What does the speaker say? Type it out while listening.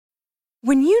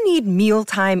When you need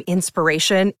mealtime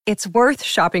inspiration, it's worth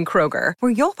shopping Kroger,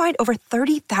 where you'll find over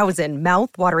 30,000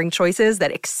 mouth-watering choices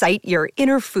that excite your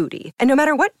inner foodie. And no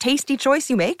matter what tasty choice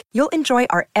you make, you'll enjoy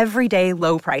our everyday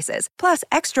low prices, plus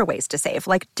extra ways to save,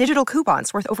 like digital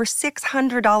coupons worth over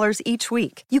 $600 each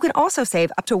week. You can also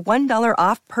save up to $1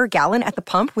 off per gallon at the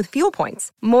pump with fuel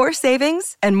points. More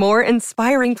savings and more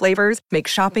inspiring flavors make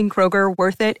shopping Kroger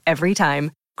worth it every time.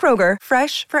 Kroger,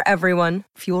 fresh for everyone.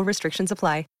 Fuel restrictions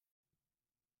apply.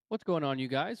 What's going on, you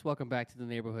guys? Welcome back to the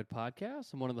Neighborhood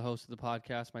Podcast. I'm one of the hosts of the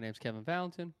podcast. My name's Kevin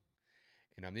Valentin.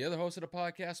 And I'm the other host of the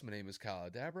podcast. My name is Kyle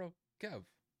Dabro. Kev,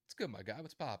 it's good, my guy.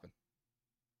 What's popping?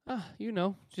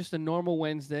 Just a normal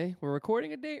Wednesday. We're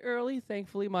recording a day early.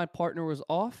 Thankfully, my partner was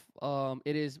off.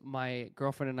 It is my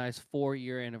girlfriend and I's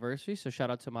 4-year anniversary, so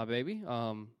shout out to my baby.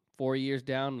 4 years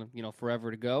down, forever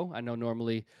to go. I know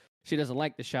normally she doesn't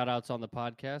like the shout-outs on the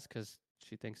podcast because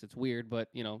she thinks it's weird, but,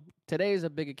 today is a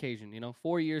big occasion.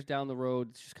 4 years down the road,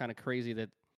 it's just kind of crazy that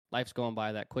life's going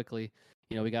by that quickly.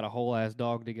 We got a whole-ass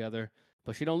dog together,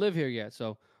 but she don't live here yet,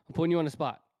 so I'm putting you on the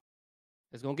spot.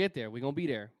 It's going to get there. We're going to be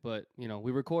there, but,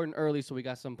 we're recording early, so we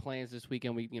got some plans this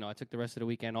weekend. I took the rest of the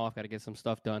weekend off, got to get some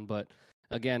stuff done, but,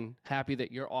 again, happy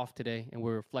that you're off today, and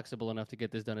we're flexible enough to get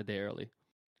this done a day early.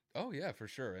 Oh, yeah, for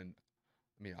sure, and,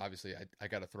 obviously, I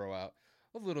got to throw out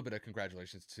a little bit of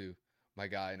congratulations to my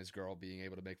guy and his girl being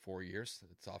able to make 4 years.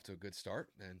 It's off to a good start,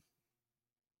 and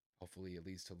hopefully it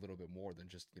leads to a little bit more than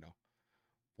just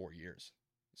 4 years.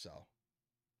 So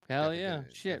hell yeah,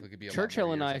 shit.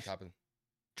 Churchill and I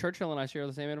share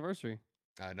the same anniversary.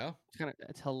 I know.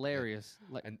 It's hilarious.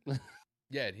 And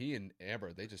yeah, and he and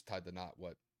Amber, they just tied the knot.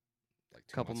 What, like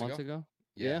a couple months ago?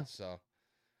 Yeah. So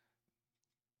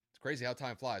it's crazy how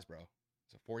time flies, bro.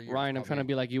 So 4 years. Ryan, I'm trying to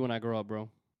be like you when I grow up, bro.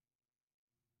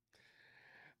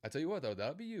 I tell you what, though,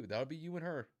 that'll be you. That'll be you and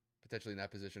her potentially in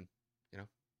that position.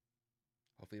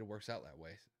 Hopefully it works out that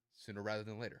way sooner rather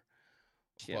than later.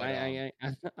 Shit, but,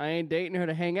 I ain't dating her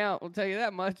to hang out. I'll tell you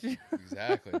that much.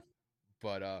 Exactly.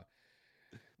 But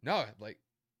no,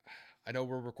 I know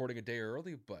we're recording a day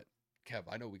early, but Kev,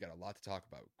 I know we got a lot to talk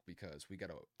about because we got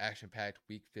an action-packed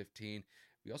week 15.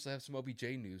 We also have some OBJ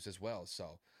news as well.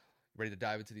 So, ready to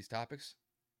dive into these topics?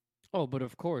 Oh, but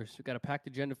of course, we've got a packed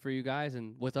agenda for you guys,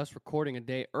 and with us recording a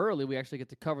day early, we actually get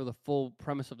to cover the full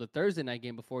premise of the Thursday night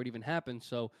game before it even happens,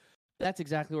 so that's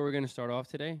exactly where we're going to start off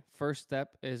today. First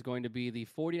step is going to be the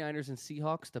 49ers and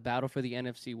Seahawks, the battle for the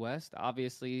NFC West.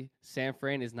 Obviously, San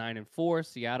Fran is 9-4,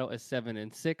 Seattle is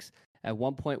 7-6. At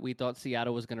one point, we thought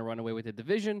Seattle was going to run away with the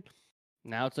division.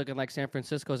 Now it's looking like San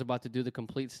Francisco is about to do the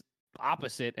complete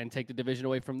opposite and take the division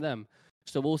away from them.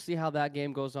 So we'll see how that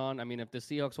game goes on. If the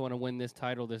Seahawks want to win this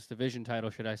division title,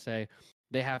 should I say,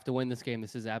 they have to win this game.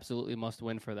 This is absolutely must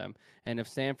win for them. And if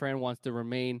San Fran wants to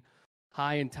remain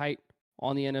high and tight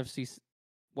on the NFC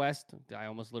West, I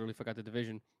almost literally forgot the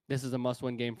division. This is a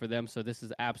must-win game for them, so this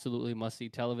is absolutely must-see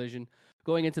television.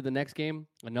 Going into the next game,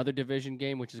 another division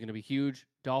game, which is going to be huge,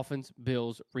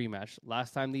 Dolphins-Bills rematch.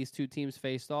 Last time these two teams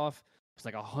faced off, it's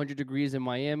like 100 degrees in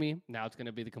Miami. Now it's going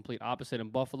to be the complete opposite in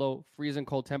Buffalo. Freezing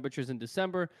cold temperatures in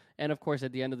December. And, of course,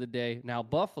 at the end of the day, now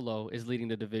Buffalo is leading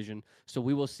the division. So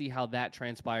we will see how that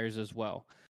transpires as well.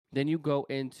 Then you go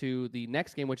into the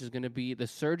next game, which is going to be the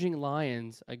surging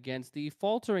Lions against the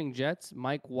faltering Jets.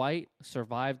 Mike White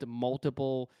survived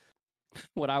multiple,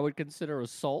 what I would consider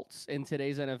assaults in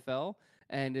today's NFL,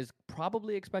 and is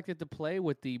probably expected to play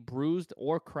with the bruised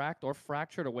or cracked or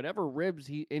fractured or whatever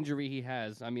injury he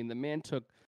has. The man took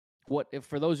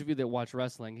for those of you that watch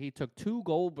wrestling, he took 2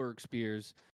 Goldberg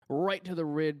spears right to the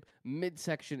rib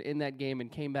midsection in that game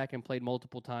and came back and played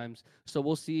multiple times. So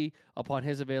we'll see upon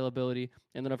his availability.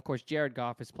 And then, of course, Jared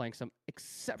Goff is playing some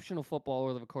exceptional football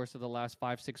over the course of the last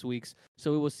 5-6 weeks.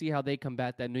 So we will see how they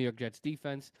combat that New York Jets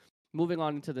defense. Moving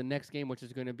on into the next game, which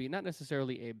is going to be not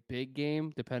necessarily a big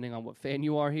game, depending on what fan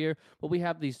you are here, but we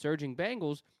have the surging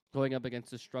Bengals going up against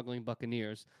the struggling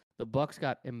Buccaneers. The Bucs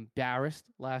got embarrassed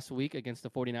last week against the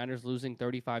 49ers, losing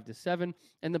 35-7,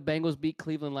 and the Bengals beat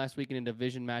Cleveland last week in a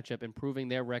division matchup, improving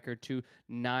their record to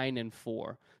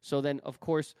 9-4. So then, of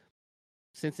course,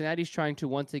 Cincinnati's trying to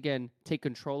once again take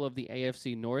control of the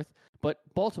AFC North, but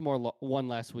Baltimore won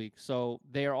last week, so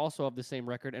they are also of the same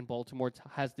record, and Baltimore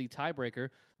has the tiebreaker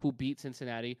who beat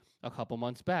Cincinnati a couple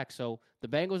months back. So the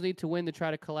Bengals need to win to try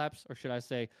to collapse, or should I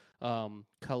say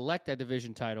collect that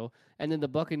division title. And then the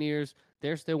Buccaneers,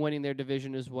 they're still winning their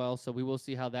division as well, so we will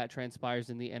see how that transpires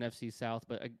in the NFC South.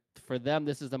 But for them,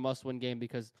 this is a must-win game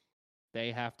because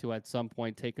they have to at some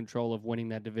point take control of winning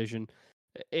that division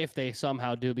if they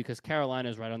somehow do, because Carolina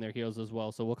is right on their heels as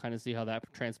well. So we'll kind of see how that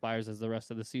transpires as the rest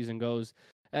of the season goes.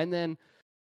 And then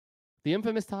the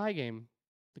infamous tie game.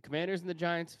 The Commanders and the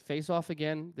Giants face off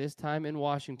again, this time in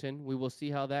Washington. We will see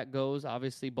how that goes.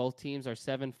 Obviously, both teams are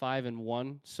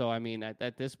 7-5-1. So, I mean,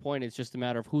 at this point, it's just a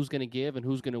matter of who's going to give and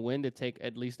who's going to win to take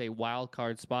at least a wild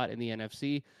card spot in the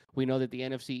NFC. We know that the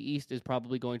NFC East is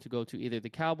probably going to go to either the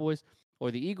Cowboys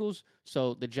or the Eagles.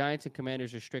 So, the Giants and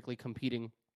Commanders are strictly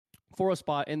competing for a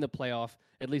spot in the playoff.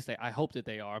 At least I hope that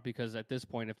they are, because at this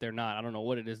point, if they're not, I don't know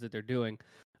what it is that they're doing.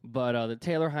 But the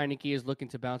Taylor Heineke is looking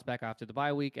to bounce back after the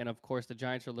bye week. And, of course, the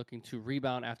Giants are looking to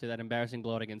rebound after that embarrassing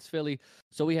blowout against Philly.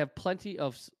 So we have plenty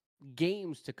of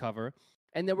games to cover.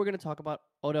 And then we're going to talk about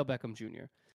Odell Beckham Jr.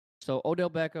 So Odell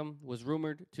Beckham was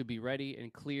rumored to be ready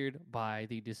and cleared by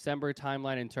the December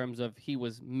timeline, in terms of he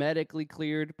was medically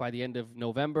cleared by the end of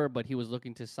November, but he was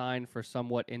looking to sign for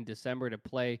somewhat in December to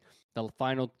play the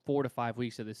final 4 to 5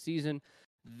 weeks of the season.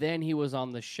 Then he was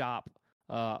on the shop,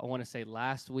 I want to say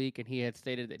last week, and he had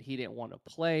stated that he didn't want to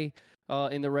play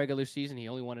in the regular season. He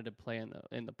only wanted to play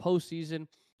in the postseason.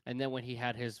 And then when he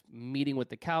had his meeting with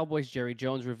the Cowboys, Jerry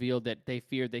Jones revealed that they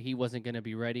feared that he wasn't going to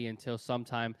be ready until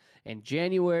sometime in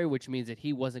January, which means that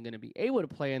he wasn't going to be able to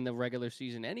play in the regular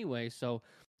season anyway. So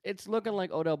it's looking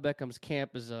like Odell Beckham's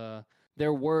camp is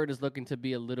their word is looking to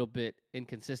be a little bit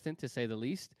inconsistent, to say the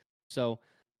least. So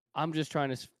I'm just trying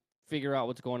to figure out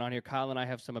what's going on here. Kyle and I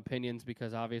have some opinions,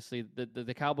 because obviously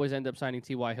the Cowboys end up signing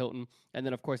T.Y. Hilton. And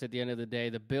then, of course, at the end of the day,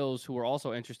 the Bills, who were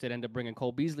also interested, end up bringing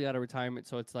Cole Beasley out of retirement.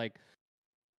 So it's like,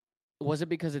 was it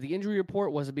because of the injury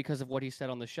report? Was it because of what he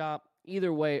said on the shop?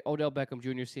 Either way, Odell Beckham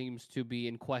Jr. seems to be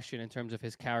in question in terms of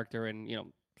his character and,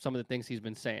 some of the things he's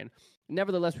been saying.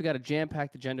 Nevertheless, we got a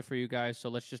jam-packed agenda for you guys, so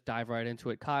let's just dive right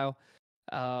into it. Kyle,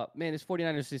 man, this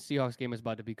 49ers Seahawks game is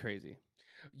about to be crazy.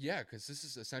 Yeah, because this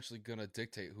is essentially going to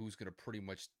dictate who's going to pretty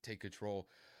much take control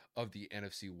of the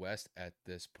NFC West at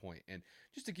this point. And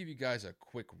just to give you guys a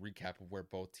quick recap of where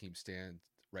both teams stand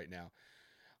right now,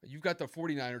 you've got the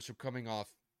 49ers who are coming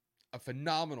off a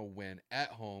phenomenal win at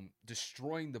home,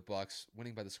 destroying the Bucs,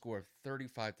 winning by the score of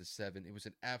 35-7. It was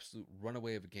an absolute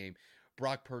runaway of a game.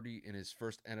 Brock Purdy in his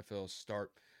first NFL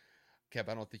start. Kev,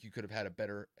 I don't think you could have had a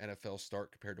better NFL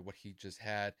start compared to what he just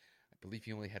had. I believe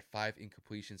he only had 5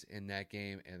 incompletions in that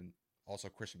game, and also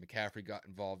Christian McCaffrey got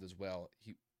involved as well.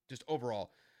 He just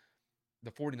overall,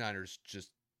 the 49ers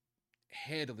just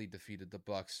handily defeated the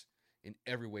Bucs in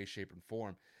every way, shape, and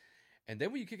form. And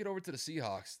then when you kick it over to the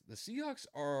Seahawks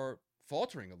are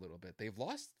faltering a little bit. They've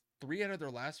lost 3 out of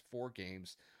their last 4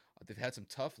 games. They've had some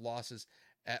tough losses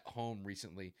at home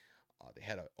recently. They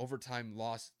had an overtime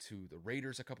loss to the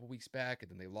Raiders a couple weeks back,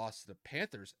 and then they lost to the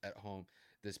Panthers at home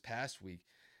this past week.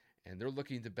 And they're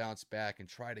looking to bounce back and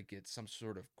try to get some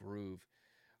sort of groove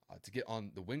to get on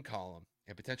the win column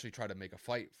and potentially try to make a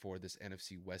fight for this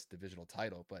NFC West divisional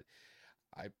title. But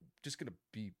I'm just going to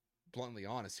be bluntly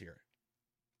honest here.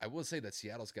 I will say that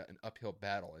Seattle's got an uphill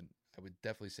battle, and I would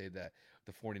definitely say that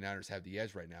the 49ers have the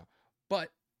edge right now. But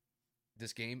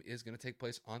this game is going to take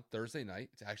place on Thursday night.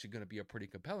 It's actually going to be a pretty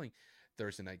compelling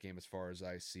Thursday night game as far as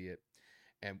I see it.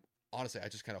 And honestly, I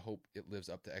just kind of hope it lives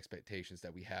up to expectations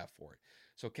that we have for it.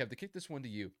 So, Kev, to kick this one to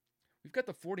you, we've got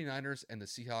the 49ers and the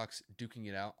Seahawks duking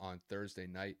it out on Thursday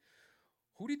night.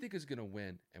 Who do you think is going to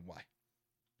win and why?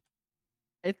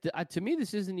 To me,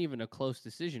 this isn't even a close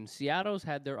decision. Seattle's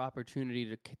had their opportunity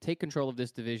to take control of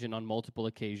this division on multiple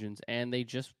occasions, and they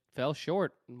just fell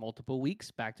short multiple weeks,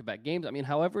 back-to-back games. I mean,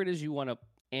 however it is you want to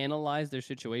analyze their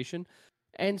situation,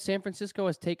 and San Francisco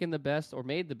has taken the best or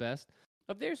made the best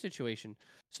of their situation.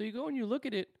 So you go and you look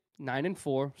at it,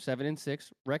 9-4,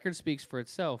 7-6, record speaks for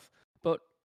itself. But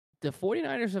the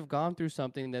 49ers have gone through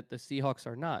something that the Seahawks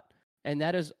are not, and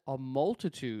that is a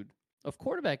multitude of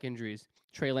quarterback injuries.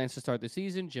 Trey Lance to start the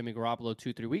season, Jimmy Garoppolo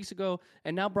 2-3 weeks ago,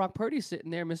 and now Brock Purdy's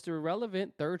sitting there, Mr.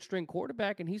 Irrelevant, third-string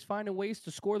quarterback, and he's finding ways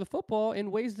to score the football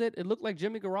in ways that it looked like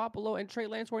Jimmy Garoppolo and Trey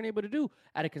Lance weren't able to do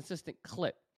at a consistent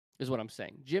clip, is what I'm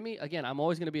saying. Jimmy, again, I'm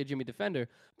always going to be a Jimmy defender,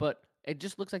 but it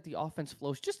just looks like the offense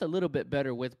flows just a little bit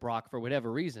better with Brock for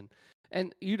whatever reason.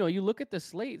 And, you look at the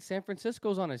slate, San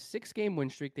Francisco's on a 6-game win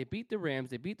streak. They beat the Rams,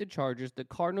 they beat the Chargers, the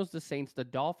Cardinals, the Saints, the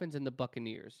Dolphins, and the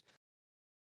Buccaneers.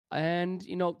 And,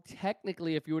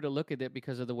 technically, if you were to look at it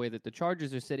because of the way that the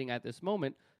Chargers are sitting at this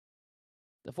moment,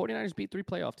 the 49ers beat 3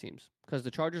 playoff teams because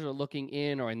the Chargers are looking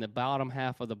in or in the bottom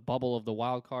half of the bubble of the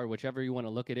wild card, whichever you want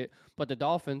to look at it. But the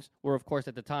Dolphins were, of course,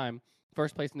 at the time,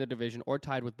 first place in the division or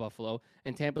tied with Buffalo,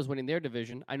 and Tampa's winning their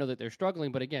division. I know that they're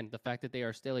struggling, but again, the fact that they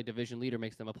are still a division leader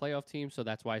makes them a playoff team, so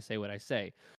that's why I say what I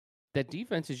say. That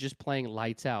defense is just playing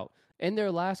lights out. In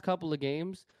their last couple of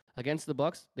games, against the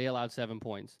Bucs, they allowed 7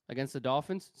 points. Against the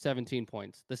Dolphins, 17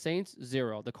 points. The Saints,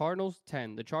 0. The Cardinals,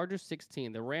 10. The Chargers,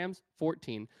 16. The Rams,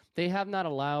 14. They have not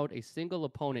allowed a single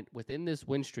opponent within this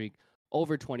win streak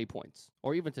over 20 points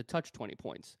or even to touch 20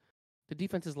 points. The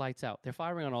defense is lights out. They're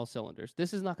firing on all cylinders.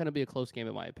 This is not going to be a close game,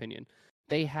 in my opinion.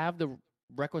 They have the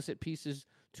requisite pieces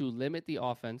to limit the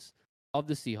offense of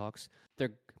the Seahawks.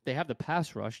 They have the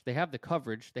pass rush. They have the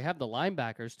coverage. They have the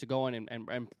linebackers to go in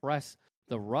and press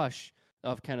the rush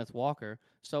of Kenneth Walker.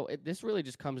 So this really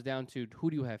just comes down to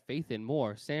who do you have faith in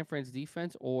more, San Fran's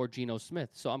defense or Geno Smith?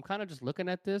 So I'm kind of just looking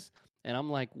at this, and I'm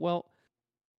like, well,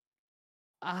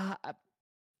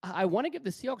 I want to give the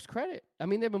Seahawks credit. I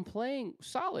mean, they've been playing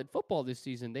solid football this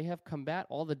season. They have combat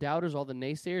all the doubters, all the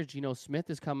naysayers. Geno Smith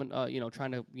is coming,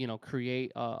 trying to,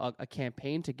 create a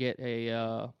campaign to get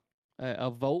a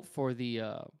vote for the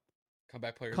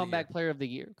Comeback player of the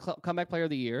year. Comeback player of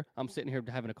the year. I'm sitting here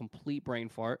having a complete brain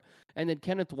fart. And then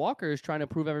Kenneth Walker is trying to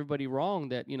prove everybody wrong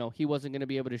that, he wasn't going to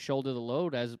be able to shoulder the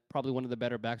load as probably one of the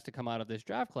better backs to come out of this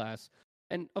draft class.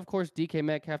 And, of course, DK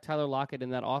Metcalf, Tyler Lockett,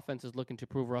 and that offense is looking to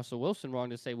prove Russell Wilson wrong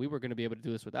to say we were going to be able to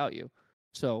do this without you.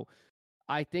 So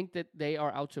I think that they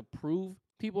are out to prove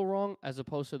people wrong as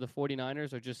opposed to the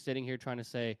 49ers are just sitting here trying to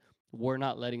say we're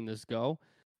not letting this go.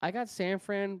 I got San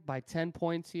Fran by 10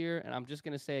 points here, and I'm just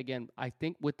going to say again, I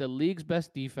think with the league's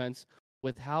best defense,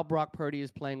 with how Brock Purdy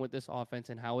is playing with this offense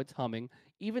and how it's humming,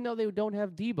 even though they don't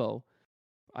have Debo,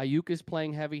 Ayuk is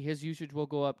playing heavy. His usage will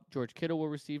go up. George Kittle will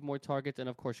receive more targets. And,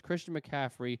 of course, Christian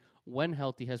McCaffrey, when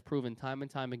healthy, has proven time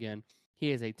and time again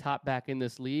he is a top back in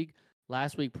this league.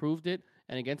 Last week proved it.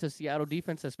 And against a Seattle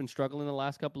defense that's been struggling the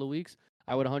last couple of weeks,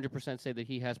 I would 100% say that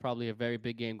he has probably a very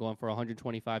big game going for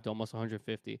 125 to almost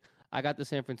 150. I got the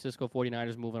San Francisco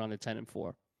 49ers moving on to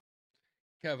 10-4.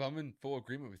 Kev, I'm in full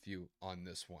agreement with you on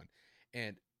this one.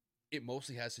 And it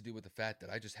mostly has to do with the fact that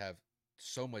I just have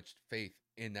so much faith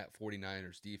in that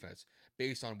 49ers defense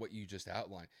based on what you just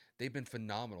outlined. They've been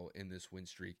phenomenal in this win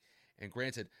streak. And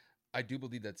granted, I do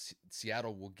believe that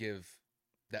Seattle will give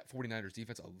that 49ers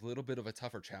defense a little bit of a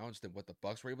tougher challenge than what the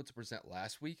Bucs were able to present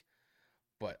last week.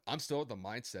 But I'm still of the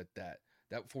mindset that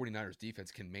 49ers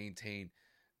defense can maintain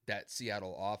that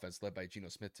Seattle offense led by Geno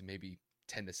Smith to maybe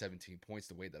 10 to 17 points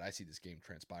the way that I see this game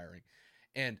transpiring.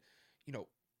 And,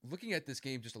 looking at this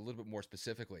game just a little bit more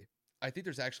specifically, I think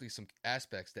there's actually some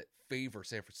aspects that favor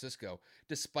San Francisco,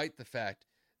 despite the fact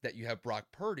that you have Brock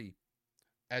Purdy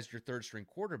as your third string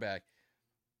quarterback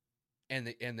and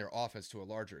their offense to a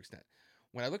larger extent.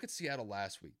 When I look at Seattle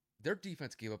last week, their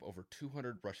defense gave up over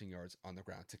 200 rushing yards on the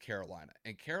ground to Carolina.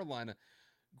 And Carolina,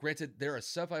 granted, they're a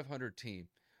sub-500 team,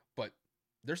 but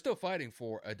they're still fighting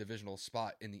for a divisional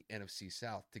spot in the NFC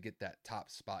South to get that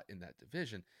top spot in that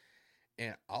division.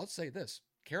 And I'll say this,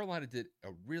 Carolina did a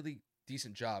really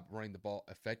decent job running the ball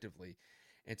effectively.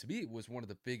 And to me, it was one of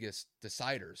the biggest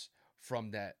deciders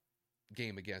from that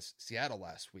game against Seattle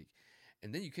last week.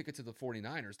 And then you kick it to the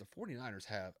 49ers. The 49ers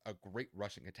have a great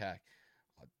rushing attack.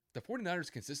 The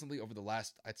 49ers consistently over the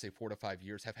last, I'd say 4 to 5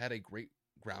 years, have had a great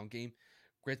ground game.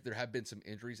 Granted, there have been some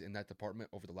injuries in that department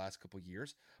over the last couple of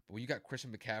years. But when you got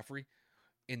Christian McCaffrey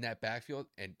in that backfield,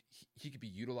 and he could be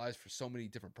utilized for so many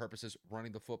different purposes,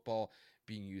 running the football,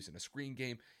 being used in a screen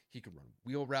game, he can run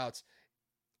wheel routes.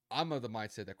 I'm of the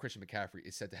mindset that Christian McCaffrey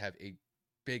is set to have a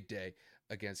big day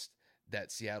against that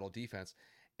Seattle defense.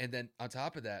 And then on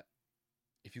top of that,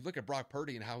 if you look at Brock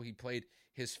Purdy and how he played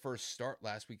his first start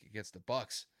last week against the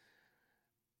Bucs,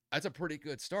 that's a pretty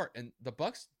good start. And the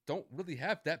Bucs don't really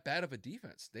have that bad of a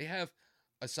defense. They have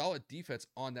a solid defense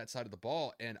on that side of the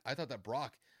ball. And I thought that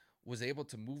Brock was able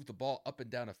to move the ball up and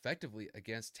down effectively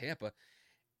against Tampa.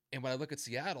 And when I look at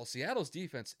Seattle, Seattle's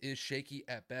defense is shaky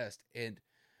at best. And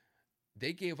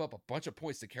they gave up a bunch of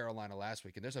points to Carolina last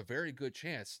week. And there's a very good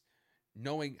chance,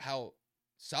 knowing how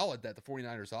solid that the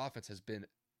 49ers offense has been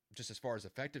just as far as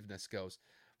effectiveness goes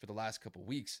for the last couple of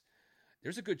weeks,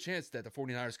 there's a good chance that the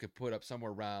 49ers could put up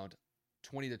somewhere around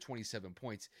 20 to 27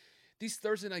 points. These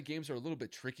Thursday night games are a little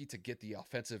bit tricky to get the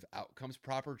offensive outcomes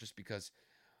proper just because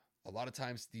a lot of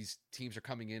times these teams are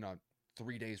coming in on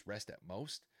 3 days rest at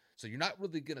most. So you're not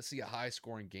really going to see a high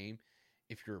scoring game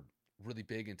if you're really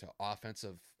big into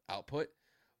offensive output.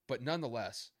 But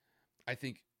nonetheless, I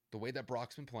think the way that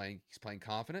Brock's been playing, he's playing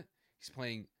confident. He's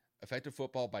playing effective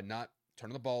football by not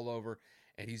turning the ball over,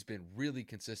 and he's been really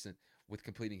consistent with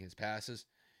completing his passes.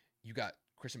 You got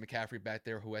Christian McCaffrey back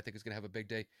there, who I think is going to have a big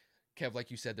day. Kev,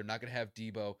 like you said, they're not going to have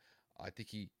Debo. I think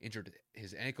he injured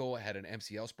his ankle, had an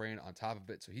MCL sprain on top of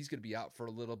it, so he's going to be out for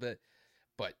a little bit.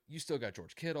 But you still got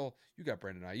George Kittle, you got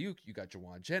Brandon Ayuk, you got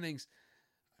Jawan Jennings.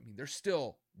 I mean, there's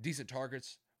still decent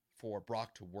targets for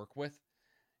Brock to work with,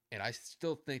 and I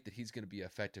still think that he's going to be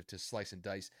effective to slice and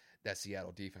dice that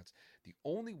Seattle defense. The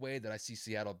only way that I see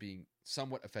Seattle being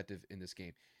somewhat effective in this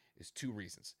game is two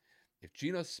reasons. If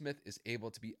Geno Smith is able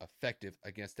to be effective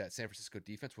against that San Francisco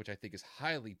defense, which I think is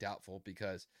highly doubtful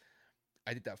because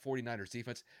I think that 49ers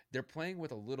defense, they're playing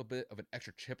with a little bit of an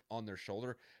extra chip on their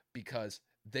shoulder because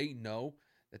they know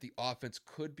that the offense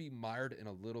could be mired in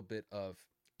a little bit of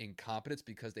incompetence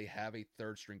because they have a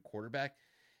third string quarterback.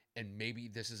 And maybe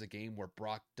this is a game where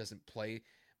Brock doesn't play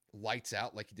lights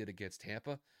out like he did against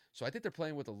Tampa. So I think they're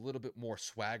playing with a little bit more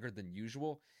swagger than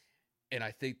usual. And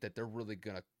I think that they're really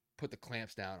going to put the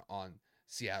clamps down on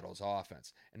Seattle's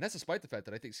offense. And that's despite the fact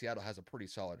that I think Seattle has a pretty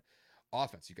solid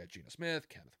offense. You got Geno Smith,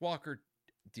 Kenneth Walker,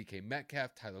 DK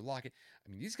Metcalf, Tyler Lockett.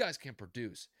 I mean, these guys can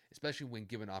produce, especially when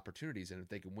given opportunities and if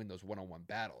they can win those one-on-one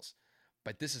battles.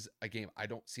 But this is a game I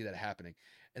don't see that happening.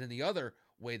 And then the other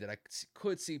way that I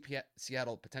could see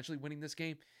Seattle potentially winning this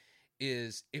game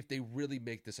is if they really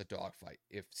make this a dogfight.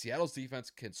 If Seattle's defense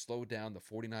can slow down the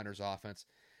 49ers offense,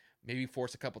 maybe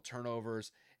force a couple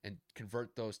turnovers and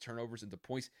convert those turnovers into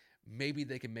points, maybe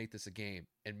they can make this a game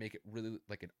and make it really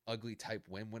like an ugly type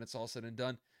win when it's all said and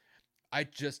done. I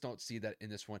just don't see that in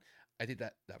this one. I think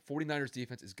that 49ers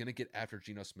defense is going to get after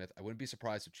Geno Smith. I wouldn't be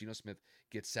surprised if Geno Smith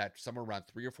gets sacked somewhere around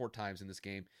 3 or 4 times in this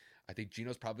game. I think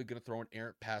Geno's probably going to throw an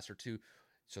errant pass or two.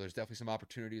 So there's definitely some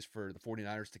opportunities for the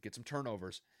 49ers to get some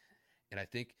turnovers. And I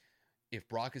think if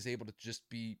Brock is able to just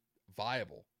be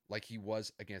viable like he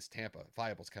was against Tampa,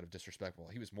 viable is kind of disrespectful.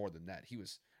 He was more than that. He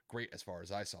was great as far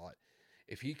as I saw it.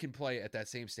 If he can play at that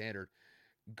same standard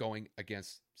going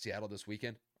against Seattle this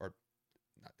weekend, or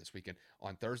not this weekend,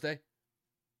 on Thursday,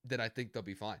 then I think they'll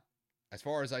be fine. As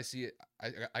far as I see it,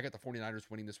 I got the 49ers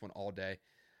winning this one all day.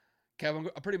 Kev,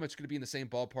 I'm pretty much going to be in the same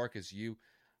ballpark as you.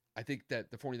 I think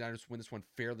that the 49ers win this one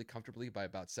fairly comfortably by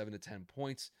about 7 to 10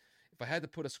 points. If I had to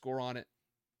put a score on it,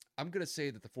 I'm going to say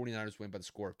that the 49ers win by the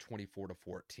score of 24 to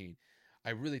 14. I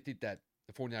really think that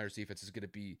the 49ers defense is going to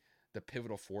be the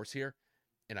pivotal force here.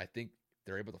 And I think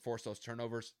they're able to force those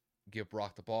turnovers, give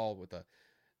Brock the ball with a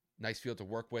nice field to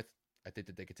work with. I think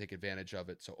that they could take advantage of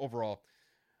it. So overall,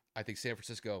 I think San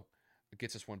Francisco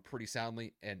gets this one pretty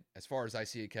soundly. And as far as I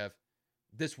see it, Kev,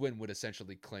 this win would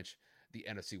essentially clinch the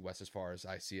NFC West as far as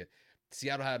I see it.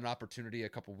 Seattle had an opportunity a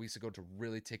couple weeks ago to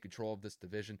really take control of this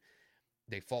division.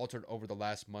 They faltered over the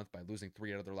last month by losing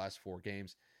 3 out of their last 4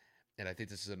 games. And I think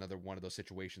this is another one of those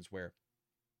situations where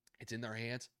it's in their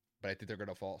hands, but I think they're going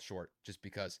to fall short just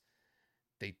because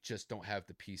they just don't have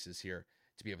the pieces here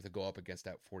to be able to go up against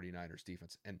that 49ers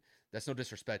defense. And that's no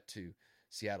disrespect to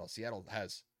Seattle. Seattle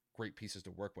has great pieces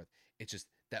to work with. It's just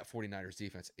that 49ers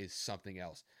defense is something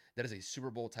else. That is a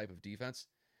Super Bowl type of defense.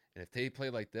 And if they play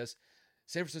like this,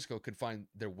 San Francisco could find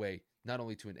their way not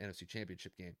only to an NFC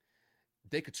Championship game,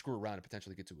 they could screw around and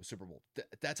potentially get to a Super Bowl.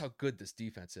 That's how good this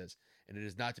defense is, and it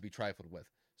is not to be trifled with.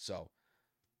 So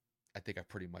I think I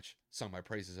pretty much sung my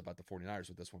praises about the 49ers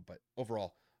with this one, but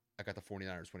overall, I got the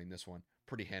 49ers winning this one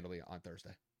pretty handily on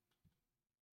Thursday.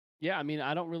 Yeah, I mean,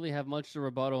 I don't really have much to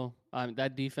rebuttal.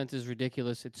 That defense is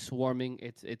ridiculous. It's swarming.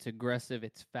 It's aggressive.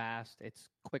 It's fast. It's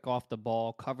quick off the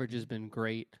ball. Coverage has been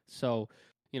great. So,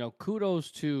 kudos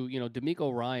to,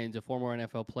 D'Amico Ryans, a former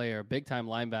NFL player, big-time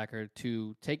linebacker,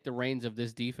 to take the reins of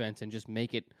this defense and just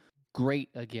make it great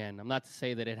again. I'm not to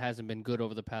say that it hasn't been good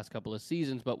over the past couple of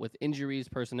seasons, but with injuries,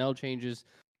 personnel changes,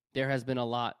 there has been a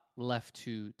lot left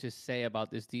to say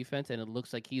about this defense, and it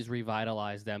looks like he's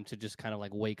revitalized them to just kind of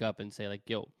like wake up and say like,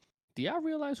 yo, do y'all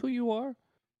realize who you are?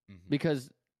 Mm-hmm. Because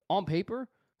on paper,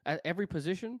 at every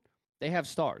position, they have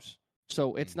stars.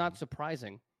 So it's not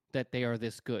surprising that they are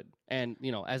this good. And,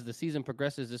 as the season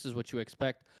progresses, this is what you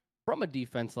expect from a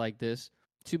defense like this,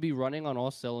 to be running on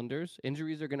all cylinders.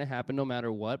 Injuries are going to happen no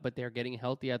matter what, but they're getting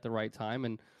healthy at the right time.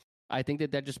 And I think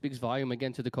that just speaks volume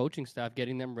again to the coaching staff,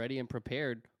 getting them ready and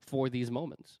prepared for these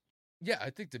moments. Yeah, I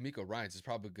think D'Amico Ryans is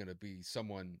probably going to be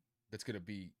someone that's going to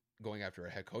be going after a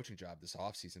head coaching job this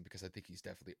offseason, because I think he's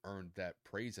definitely earned that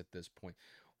praise at this point.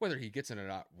 Whether he gets it or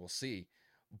not, we'll see.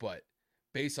 But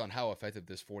based on how effective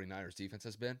this 49ers defense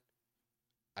has been,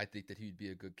 I think that he'd be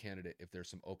a good candidate if there's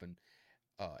some open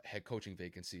head coaching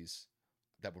vacancies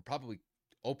that would probably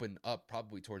open up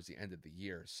probably towards the end of the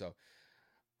year. So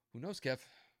who knows, Kev?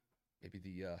 Maybe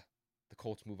the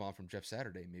Colts move on from Jeff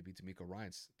Saturday. Maybe D'Amico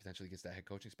Ryans potentially gets that head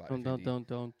coaching spot. Don't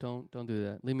do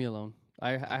that. Leave me alone.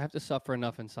 I have to suffer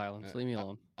enough in silence. Leave me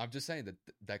alone. I'm just saying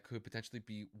that could potentially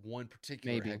be one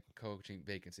particular head coaching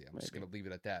vacancy. I'm just going to leave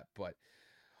it at that. But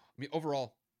I mean,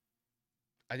 overall,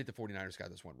 I think the 49ers got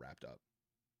this one wrapped up.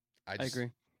 I agree.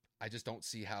 I just don't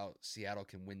see how Seattle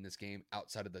can win this game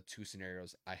outside of the 2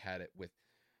 scenarios I had it with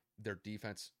their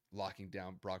defense locking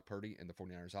down Brock Purdy and the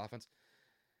 49ers offense.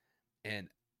 And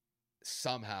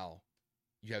somehow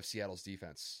you have Seattle's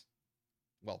defense.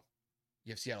 Well,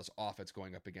 you have Seattle's offense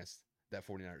going up against that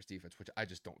 49ers defense, which I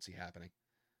just don't see happening.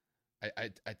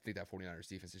 I think that 49ers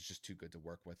defense is just too good to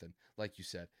work with. And like you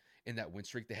said, in that win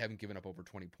streak, they haven't given up over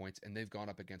 20 points, and they've gone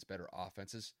up against better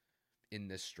offenses in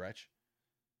this stretch.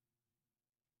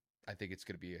 I think it's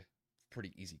going to be a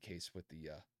pretty easy case with the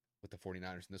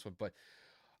 49ers in this one. But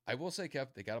I will say, Kev,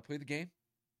 they got to play the game,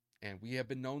 and we have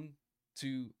been known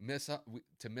to miss on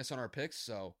our picks.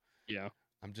 So yeah,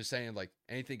 I'm just saying, like,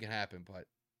 anything can happen. But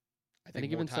I think any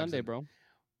given Sunday, bro.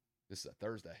 This is a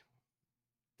Thursday.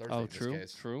 Oh,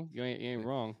 true. You ain't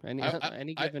wrong. Any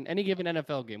given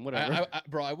NFL game, whatever.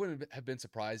 Bro, I wouldn't have been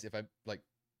surprised if I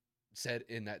said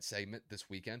in that segment this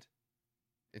weekend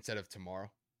instead of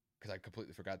tomorrow, because I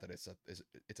completely forgot that it's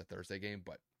a Thursday game.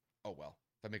 But oh well,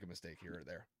 if I make a mistake here or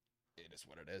there, it is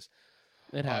what it is.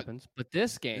 It happens. But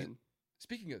this game,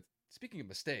 speaking of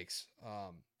mistakes,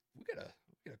 we got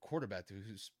a quarterback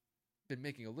who's been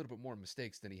making a little bit more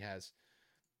mistakes than he has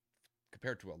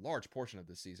compared to a large portion of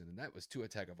this season, and that was Tua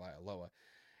Tagovailoa.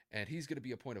 And he's going to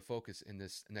be a point of focus in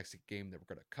this next game that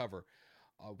we're going to cover.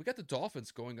 We got the Dolphins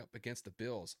going up against the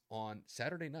Bills on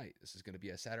Saturday night. This is going to be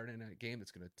a Saturday night game that's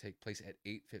going to take place at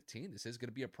 8:15. This is going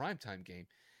to be a primetime game.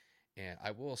 And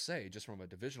I will say, just from a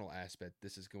divisional aspect,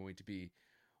 this is going to be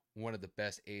one of the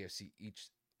best AFC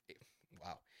East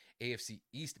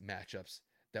matchups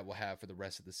that we'll have for the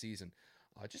rest of the season.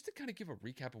 Just to kind of give a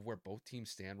recap of where both teams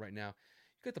stand right now,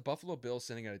 you got the Buffalo Bills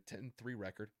sitting at a 10-3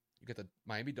 record. You got the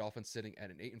Miami Dolphins sitting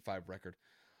at an 8-5 record.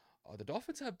 The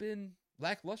Dolphins have been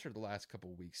lackluster the last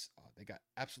couple of weeks. They got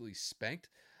absolutely spanked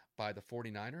by the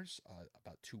 49ers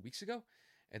about 2 weeks ago.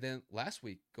 And then last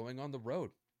week, going on the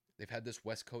road, they've had this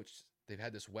West Coast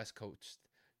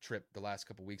trip the last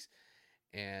couple of weeks,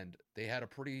 and they had a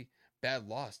pretty bad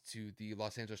loss to the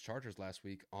Los Angeles Chargers last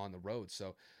week on the road.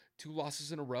 So 2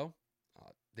 losses in a row.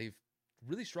 They've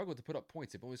really struggled to put up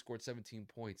points. They've only scored 17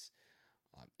 points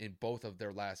in both of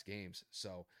their last games.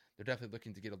 So they're definitely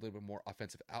looking to get a little bit more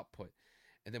offensive output.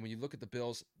 And then when you look at the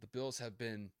Bills have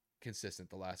been consistent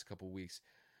the last couple of weeks.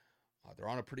 They're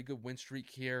on a pretty good win streak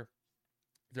here.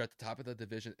 They're at the top of the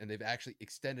division, and they've actually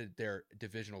extended their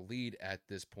divisional lead at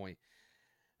this point.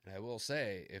 And I will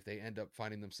say, if they end up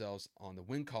finding themselves on the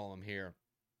win column here,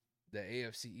 the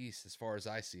AFC East, as far as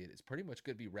I see it, is pretty much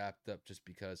going to be wrapped up just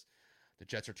because the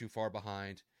Jets are too far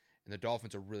behind, and the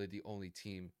Dolphins are really the only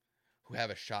team who have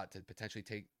a shot to potentially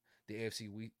take the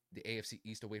AFC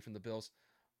East away from the Bills.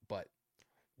 But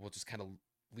we'll just kind of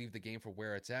leave the game for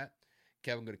where it's at.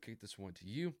 Kevin, I'm going to kick this one to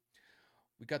you.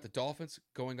 We got the Dolphins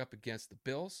going up against the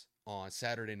Bills on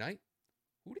Saturday night.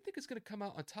 Who do you think is going to come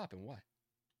out on top, and why?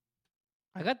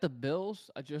 I got the Bills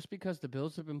just because the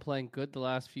Bills have been playing good the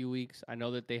last few weeks. I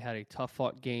know that they had a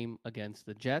tough-fought game against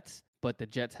the Jets, but the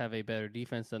Jets have a better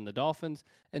defense than the Dolphins.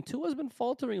 And Tua's been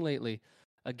faltering lately.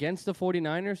 Against the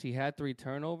 49ers, he had 3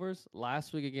 turnovers.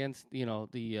 Last week against, I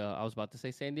was about to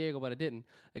say San Diego, but I didn't.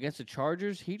 Against the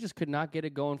Chargers, he just could not get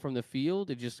it going from the field.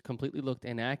 It just completely looked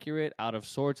inaccurate, out of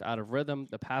sorts, out of rhythm.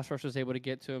 The pass rush was able to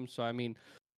get to him. So, I mean,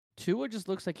 Tua just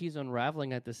looks like he's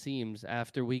unraveling at the seams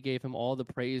after we gave him all the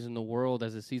praise in the world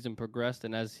as the season progressed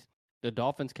and as the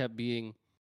Dolphins kept being,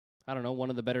 one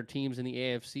of the better teams in the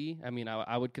AFC. I mean,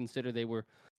 I would consider they were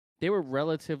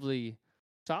relatively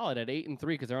solid at 8-3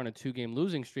 because they're on a 2-game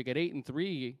losing streak. At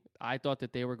 8-3, I thought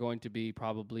that they were going to be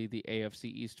probably the AFC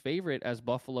East favorite as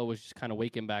Buffalo was just kind of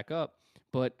waking back up.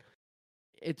 But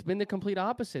it's been the complete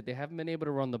opposite. They haven't been able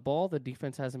to run the ball. The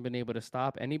defense hasn't been able to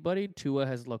stop anybody. Tua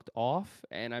has looked off.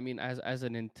 And I mean, as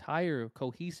an entire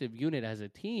cohesive unit, as a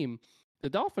team, the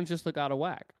Dolphins just look out of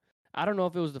whack. I don't know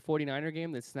if it was the 49er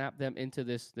game that snapped them into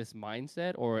this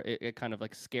mindset, or it kind of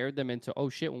like scared them into, oh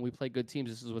shit, when we play good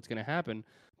teams, this is what's going to happen.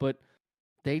 But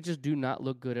they just do not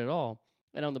look good at all.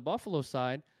 And on the Buffalo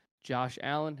side, Josh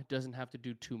Allen doesn't have to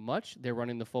do too much. They're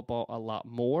running the football a lot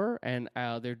more, and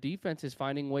their defense is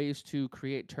finding ways to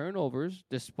create turnovers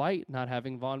despite not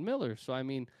having Von Miller. So, I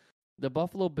mean, the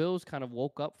Buffalo Bills kind of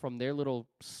woke up from their little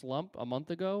slump a month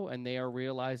ago, and they are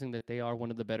realizing that they are one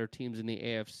of the better teams in the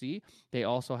AFC. They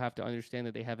also have to understand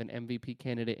that they have an MVP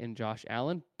candidate in Josh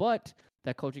Allen, but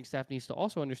that coaching staff needs to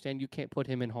also understand you can't put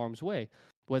him in harm's way.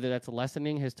 Whether that's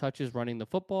lessening his touches running the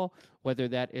football, whether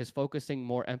that is focusing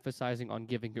more, emphasizing on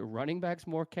giving your running backs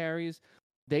more carries,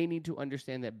 they need to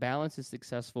understand that balance is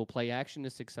successful, play action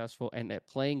is successful, and that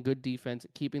playing good defense,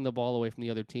 keeping the ball away from the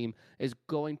other team is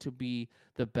going to be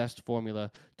the best formula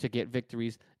to get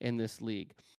victories in this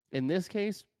league. In this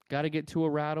case, got to get Tua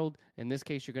rattled. In this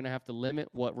case, you're going to have to limit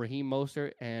what Raheem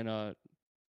Mostert and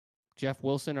Jeff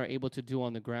Wilson are able to do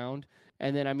on the ground.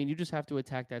 And then, I mean, you just have to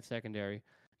attack that secondary.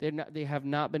 They have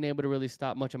not been able to really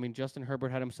stop much. I mean, Justin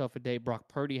Herbert had himself a day. Brock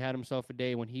Purdy had himself a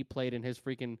day when he played in his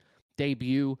freaking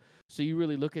debut. So you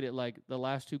really look at it like the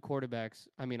last two quarterbacks.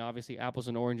 I mean, obviously apples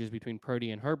and oranges between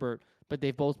Purdy and Herbert, but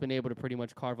they've both been able to pretty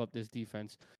much carve up this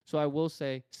defense. So I will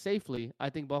say safely, I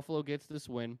think Buffalo gets this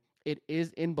win. It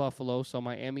is in Buffalo, so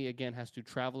Miami again has to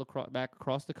travel back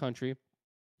across the country.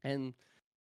 And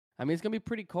I mean, it's going to be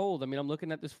pretty cold. I mean, I'm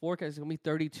looking at this forecast. It's going to be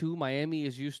 32. Miami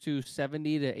is used to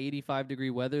 70 to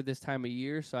 85-degree weather this time of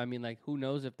year. So, I mean, like, who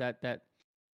knows if that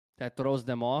throws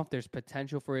them off. There's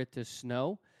potential for it to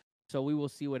snow. So we will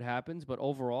see what happens. But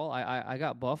overall, I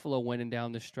got Buffalo winning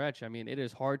down the stretch. I mean, it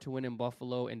is hard to win in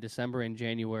Buffalo in December and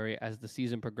January as the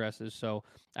season progresses. So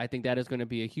I think that is going to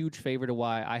be a huge favor to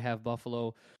why I have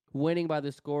Buffalo winning by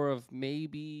the score of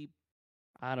maybe,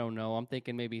 I don't know. I'm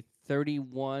thinking maybe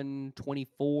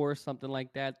 31-24, something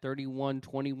like that,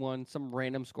 31-21, some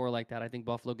random score like that. I think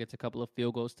Buffalo gets a couple of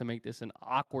field goals to make this an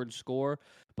awkward score,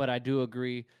 but I do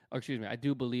agree, or excuse me, I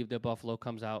do believe that Buffalo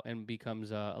comes out and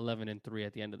becomes 11-3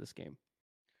 at the end of this game.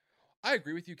 I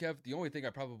agree with you, Kev. The only thing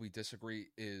I probably disagree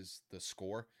is the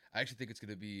score. I actually think it's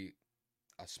going to be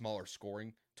a smaller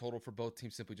scoring total for both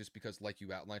teams simply just because, like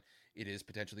you outlined, it is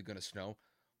potentially going to snow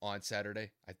on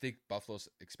Saturday. I think Buffalo's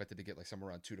expected to get like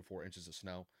somewhere around 2 to 4 inches of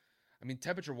snow. I mean,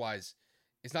 temperature-wise,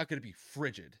 it's not going to be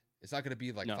frigid. It's not going to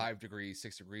be like 5 degrees,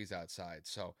 6 degrees outside.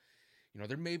 So,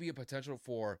 there may be a potential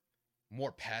for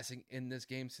more passing in this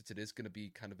game since it is going to be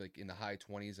kind of like in the high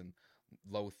 20s and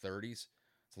low 30s.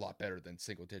 It's a lot better than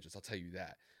single digits, I'll tell you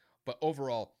that. But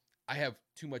overall, I have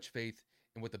too much faith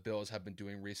in what the Bills have been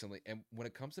doing recently. And when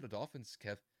it comes to the Dolphins,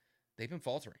 Kev, they've been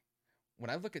faltering. When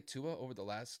I look at Tua over the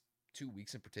last 2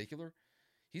 weeks in particular,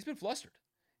 he's been flustered.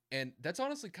 And that's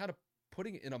honestly kind of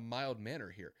putting it in a mild manner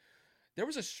here. There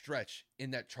was a stretch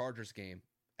in that Chargers game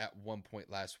at one point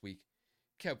last week.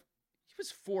 Kev, he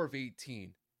was 4 of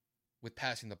 18 with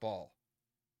passing the ball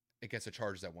against the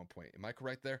Chargers at one point. Am I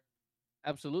correct there?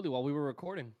 Absolutely, while we were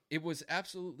recording. It was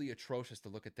absolutely atrocious to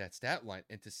look at that stat line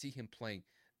and to see him playing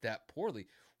that poorly,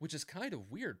 which is kind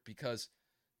of weird because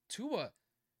Tua,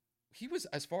 he was,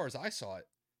 as far as I saw it,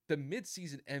 the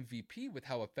midseason MVP with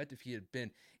how effective he had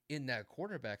been in that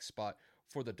quarterback spot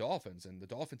for the Dolphins. And the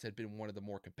Dolphins had been one of the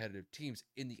more competitive teams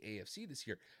in the AFC this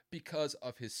year because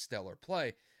of his stellar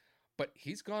play. But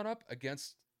he's gone up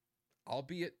against,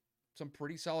 albeit some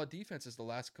pretty solid defenses the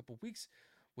last couple of weeks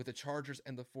with the Chargers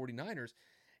and the 49ers,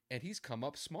 and he's come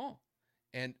up small.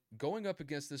 And going up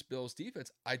against this Bills defense,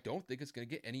 I don't think it's going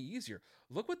to get any easier.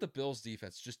 Look what the Bills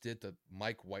defense just did to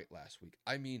Mike White last week.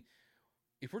 I mean,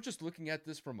 if we're just looking at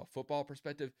this from a football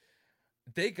perspective,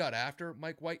 they got after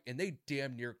Mike White and they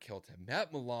damn near killed him.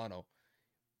 Matt Milano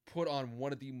put on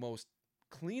one of the most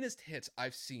cleanest hits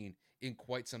I've seen in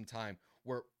quite some time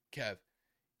where, Kev,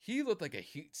 he looked like a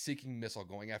heat-seeking missile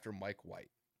going after Mike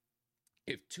White.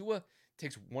 If Tua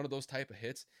takes one of those type of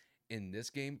hits in this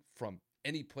game from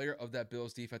any player of that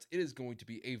Bills defense, it is going to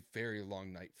be a very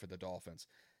long night for the Dolphins.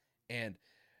 And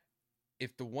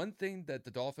if the one thing that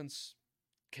the Dolphins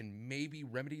can maybe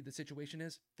remedy the situation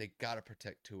is, they got to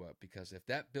protect Tua, because if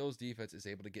that Bills defense is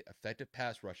able to get effective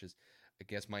pass rushes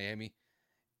against Miami,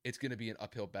 it's going to be an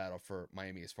uphill battle for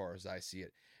Miami as far as I see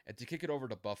it. And to kick it over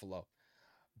to Buffalo,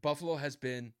 Buffalo has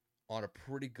been on a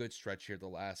pretty good stretch here the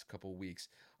last couple weeks.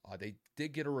 They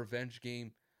did get a revenge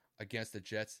game against the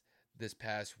Jets this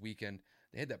past weekend.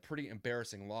 They had that pretty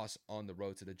embarrassing loss on the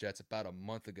road to the Jets about a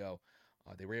month ago.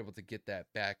 They were able to get that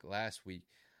back last week,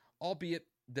 albeit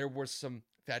there were some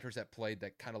factors at play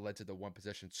that kind of led to the one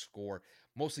possession score.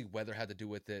 Mostly weather had to do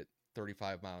with it,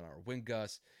 35-mile-an-hour wind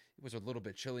gusts. It was a little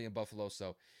bit chilly in Buffalo,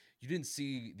 so you didn't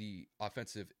see the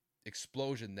offensive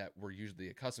explosion that we're usually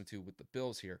accustomed to with the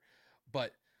Bills here.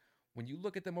 But when you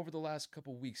look at them over the last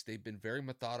couple weeks, they've been very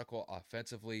methodical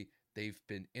offensively. They've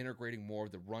been integrating more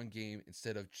of the run game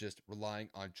instead of just relying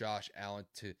on Josh Allen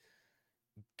to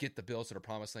get the Bills to the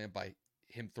promised land by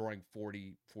him throwing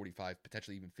 40, 45,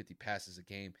 potentially even 50 passes a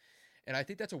game. And I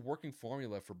think that's a working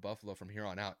formula for Buffalo from here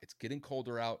on out. It's getting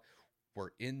colder out.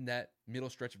 We're in that middle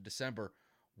stretch of December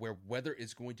where weather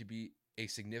is going to be a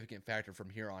significant factor from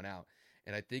here on out.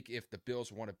 And I think if the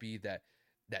Bills want to be that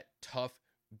tough,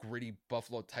 gritty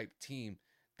Buffalo type team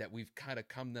that we've kind of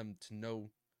come them to know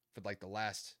for like the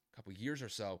last couple years or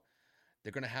so,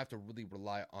 they're going to have to really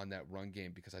rely on that run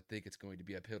game, because I think it's going to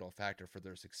be a pivotal factor for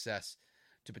their success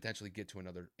to potentially get to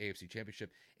another AFC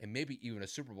championship and maybe even a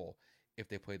Super Bowl if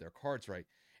they play their cards right.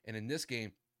 And in this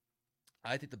game,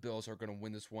 I think the Bills are going to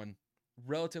win this one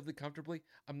relatively comfortably.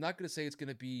 I'm not going to say it's going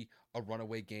to be a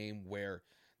runaway game where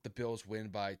the Bills win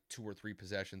by 2 or 3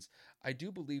 possessions. I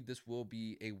do believe this will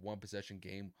be a one-possession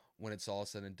game when it's all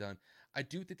said and done. I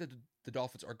do think that the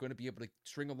Dolphins are going to be able to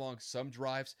string along some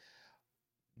drives,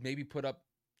 maybe put up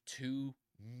 2,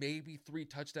 maybe 3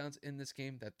 touchdowns in this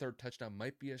game. That third touchdown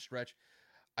might be a stretch.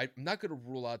 I'm not going to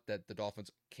rule out that the Dolphins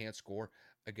can't score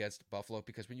against Buffalo,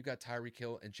 because when you got Tyreek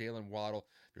Hill and Jalen Waddle,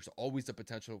 there's always the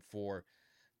potential for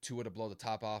Tua to blow the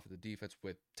top off of the defense,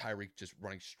 with Tyreek just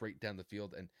running straight down the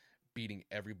field and beating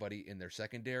everybody in their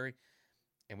secondary.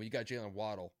 And when you got Jalen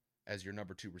Waddle as your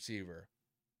number 2 receiver,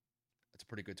 it's a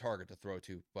pretty good target to throw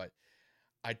to. But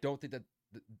I don't think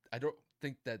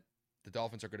that the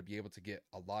Dolphins are going to be able to get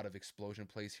a lot of explosion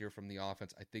plays here from the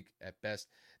offense. I think at best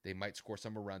they might score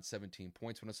somewhere around 17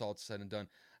 points when it's all said and done.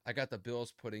 I got the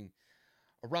Bills putting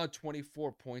around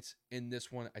 24 points in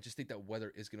this one. I just think that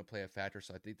weather is going to play a factor,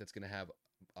 so I think that's going to have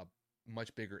a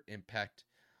much bigger impact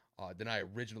than I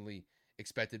originally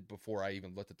expected before I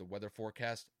even looked at the weather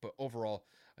forecast. But overall,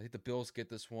 I think the Bills get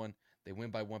this one. They win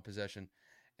by 1 possession.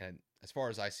 And as far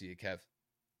as I see it, Kev,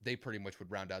 they pretty much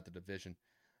would round out the division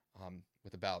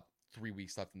with about 3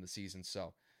 weeks left in the season.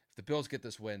 So if the Bills get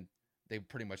this win, they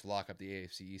pretty much lock up the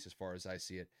AFC East as far as I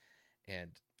see it.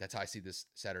 And that's how I see this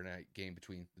Saturday night game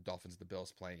between the Dolphins and the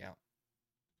Bills playing out.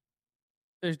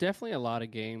 There's definitely a lot of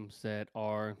games that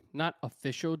are not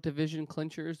official division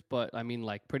clinchers, but I mean,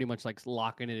 like pretty much like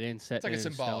locking it in, setting It's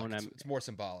like it in stone. It's more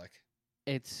symbolic.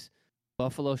 It's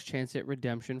Buffalo's chance at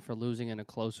redemption for losing in a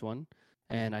close one.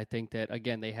 And I think that,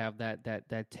 again, they have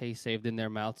that taste saved in their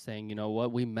mouth saying, you know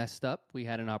what, we messed up. We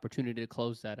had an opportunity to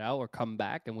close that out or come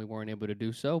back, and we weren't able to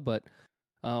do so. But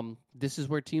this is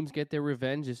where teams get their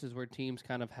revenge. This is where teams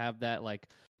kind of have that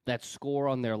score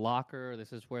on their locker.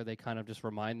 This is where they kind of just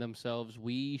remind themselves,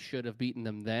 we should have beaten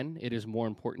them then. It is more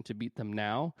important to beat them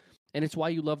now. And it's why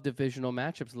you love divisional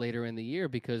matchups later in the year,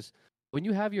 because when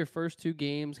you have your first 2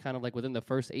 games kind of like within the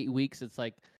first 8 weeks, it's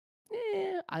like,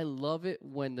 I love it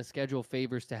when the schedule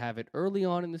favors to have it early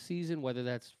on in the season, whether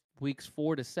that's weeks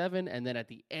 4 to 7, and then at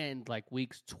the end, like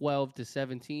weeks 12 to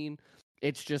 17.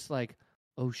 It's just like,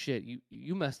 oh shit,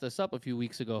 you messed us up a few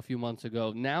months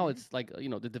ago. Now it's like,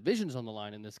 the division's on the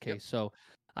line in this case. Yep. So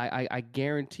I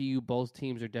guarantee you both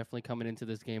teams are definitely coming into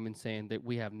this game and saying that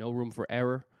we have no room for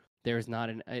error. There is not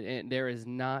an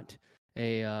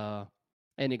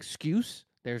excuse.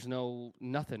 There's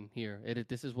nothing here.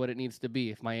 This is what it needs to be.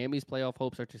 If Miami's playoff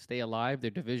hopes are to stay alive, their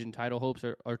division title hopes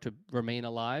are to remain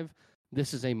alive,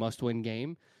 this is a must-win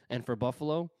game. And for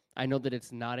Buffalo, I know that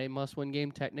it's not a must-win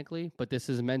game technically, but this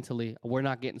is mentally, we're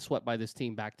not getting swept by this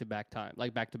team back-to-back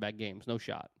games. No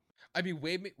shot. I mean,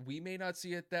 we may not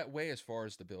see it that way as far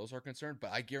as the Bills are concerned, but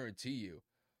I guarantee you,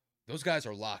 those guys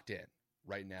are locked in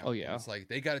right now. Oh, yeah. And it's like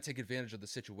they got to take advantage of the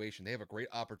situation. They have a great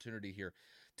opportunity here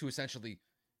to essentially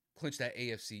clinch that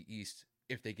AFC East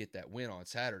if they get that win on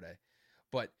Saturday.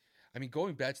 But, I mean,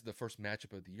 going back to the first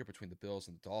matchup of the year between the Bills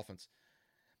and the Dolphins,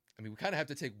 I mean, we kind of have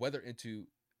to take weather into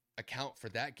account for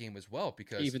that game as well,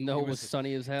 because even though it was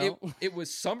sunny as hell, it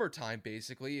was summertime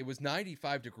basically. It was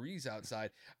 95 degrees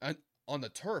outside. And on the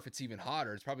turf, it's even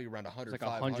hotter. It's probably around 105.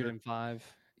 Like 105.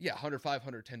 Yeah, 105,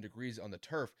 110 degrees on the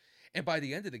turf. And by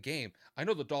the end of the game, I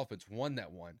know the Dolphins won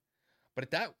that one, but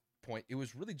at that point, it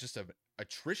was really just an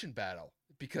attrition battle,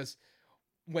 because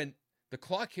when the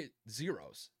clock hit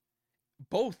zeros,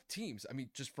 both teams, I mean,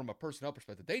 just from a personnel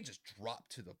perspective, they just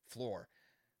dropped to the floor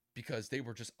because they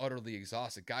were just utterly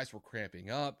exhausted. Guys were cramping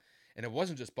up, and it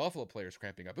wasn't just Buffalo players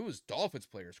cramping up. It was Dolphins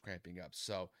players cramping up.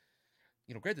 So,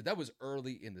 granted, that was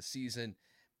early in the season,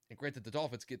 and granted, the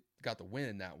Dolphins got the win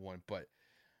in that one, but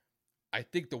I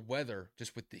think the weather,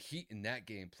 just with the heat in that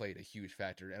game, played a huge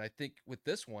factor. And I think with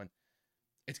this one,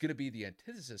 it's going to be the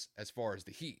antithesis as far as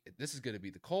the heat. This is going to be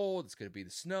the cold. It's going to be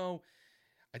the snow.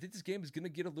 I think this game is going to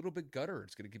get a little bit gutter.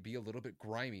 It's going to be a little bit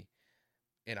grimy.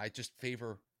 And I just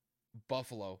favor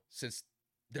Buffalo, since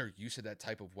they're used to that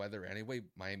type of weather anyway.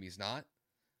 Miami's not.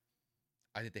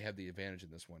 I think they have the advantage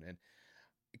in this one. And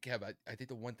Kev, I think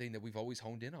the one thing that we've always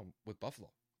honed in on with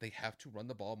Buffalo, they have to run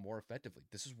the ball more effectively.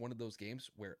 This is one of those games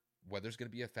where weather's going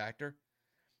to be a factor.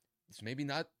 This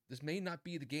may not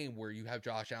be the game where you have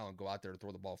Josh Allen go out there and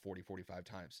throw the ball 40, 45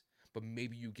 times, but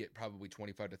maybe you get probably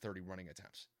 25 to 30 running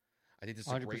attempts. I think this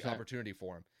is a 100%. Great opportunity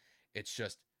for him. It's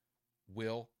just,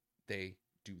 will they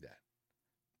do that?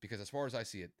 Because as far as I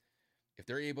see it, if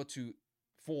they're able to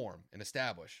form and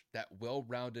establish that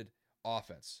well-rounded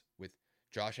offense with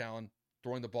Josh Allen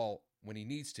throwing the ball when he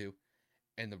needs to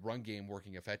and the run game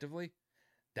working effectively,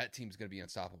 that team's going to be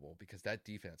unstoppable, because that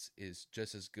defense is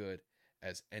just as good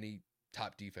as any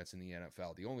top defense in the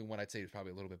NFL. The only one I'd say is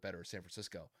probably a little bit better is San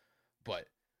Francisco, but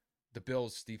the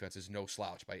Bills' defense is no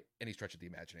slouch by any stretch of the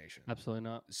imagination. Absolutely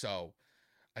not. So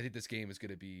I think this game is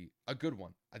going to be a good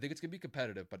one. I think it's going to be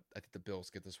competitive, but I think the Bills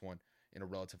get this one in a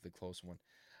relatively close one.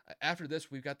 After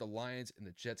this, we've got the Lions and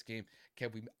the Jets game.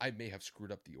 Kev, I may have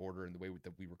screwed up the order in the way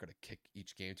that we were going to kick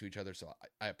each game to each other, so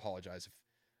I apologize if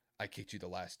I kicked you the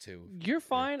last two. You're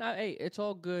fine. Hey, it's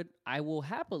all good. I will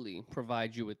happily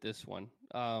provide you with this one,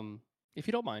 if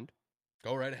you don't mind.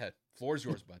 Go right ahead. Floor is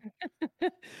yours,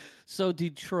 bud. So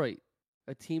Detroit,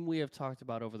 a team we have talked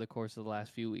about over the course of the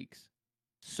last few weeks,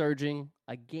 surging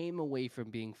a game away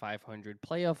from being 500,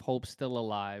 playoff hope still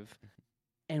alive.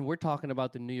 And we're talking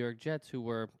about the New York Jets, who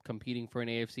were competing for an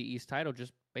AFC East title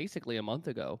just basically a month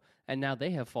ago. And now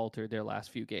they have faltered their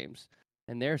last few games,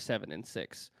 and they're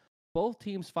 7-6. Both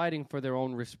teams fighting for their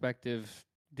own respective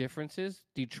differences.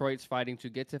 Detroit's fighting to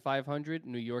get to 500.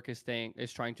 New York is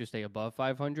trying to stay above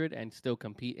 500 and still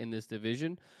compete in this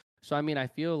division. So, I mean, I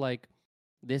feel like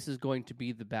this is going to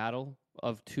be the battle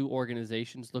of two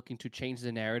organizations looking to change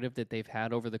the narrative that they've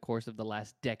had over the course of the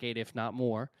last decade, if not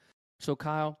more. So,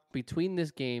 Kyle, between this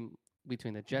game,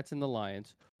 between the Jets and the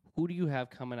Lions, who do you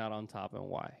have coming out on top and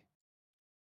why?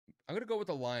 I'm going to go with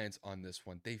the Lions on this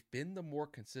one. They've been the more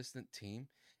consistent team.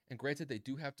 And granted, they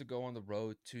do have to go on the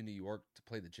road to New York to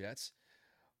play the Jets.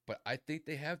 But I think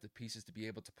they have the pieces to be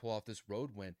able to pull off this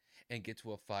road win and get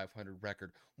to a 500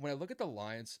 record. When I look at the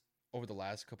Lions over the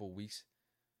last couple of weeks,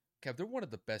 Kev, they're one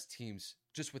of the best teams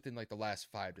just within like the last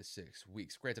 5 to 6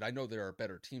 weeks. Granted, I know there are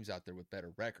better teams out there with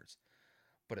better records.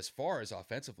 But as far as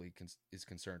offensively is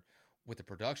concerned, with the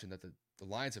production that the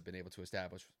Lions have been able to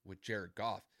establish with Jared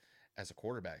Goff as a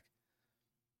quarterback,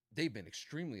 they've been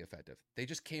extremely effective. They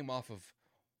just came off of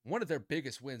one of their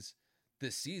biggest wins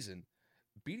this season,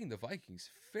 beating the Vikings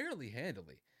fairly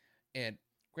handily. And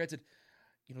granted,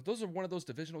 those are one of those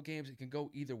divisional games. It can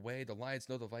go either way. The Lions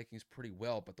know the Vikings pretty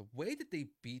well, but the way that they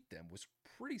beat them was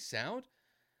pretty sound.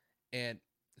 And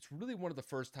it's really one of the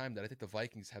first time that I think the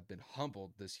Vikings have been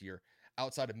humbled this year,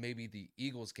 outside of maybe the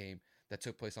Eagles game that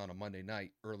took place on a Monday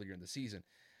night earlier in the season.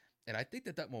 And I think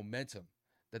that momentum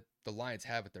that the Lions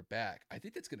have at their back, I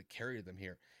think that's going to carry them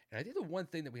here. And I think the one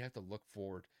thing that we have to look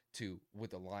forward to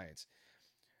with the Lions,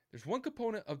 there's one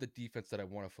component of the defense that I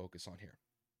want to focus on here.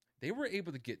 They were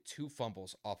able to get 2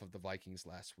 fumbles off of the Vikings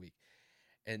last week.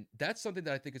 And that's something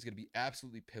that I think is going to be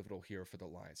absolutely pivotal here for the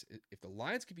Lions. If the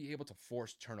Lions can be able to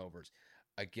force turnovers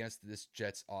against this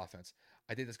Jets offense,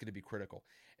 I think that's going to be critical.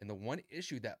 And the one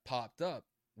issue that popped up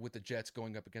with the Jets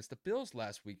going up against the Bills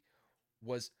last week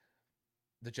was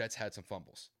the Jets had some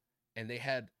fumbles. And they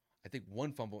had, I think,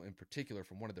 one fumble in particular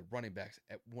from one of the running backs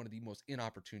at one of the most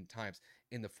inopportune times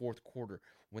in the fourth quarter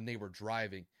when they were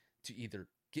driving to either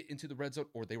get into the red zone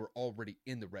or they were already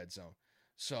in the red zone.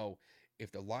 So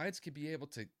if the Lions can be able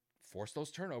to force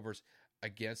those turnovers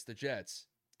against the Jets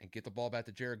and get the ball back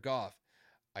to Jared Goff,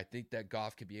 I think that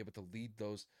Goff can be able to lead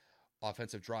those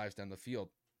offensive drives down the field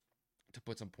to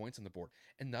put some points on the board.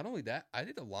 And not only that, I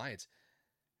think the Lions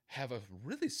have a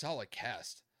really solid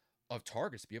cast of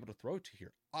targets to be able to throw to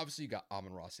here. Obviously, you got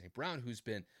Amon-Ra St. Brown, who's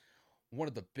been one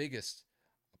of the biggest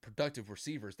productive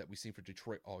receivers that we've seen for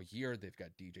Detroit all year. They've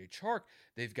got DJ Chark.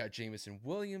 They've got Jameson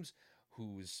Williams,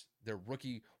 who's their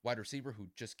rookie wide receiver who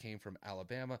just came from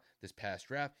Alabama this past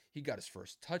draft. He got his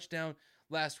first touchdown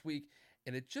last week.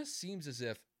 And it just seems as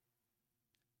if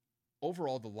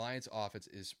overall the Lions offense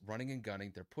is running and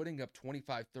gunning. They're putting up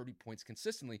 25, 30 points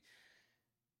consistently.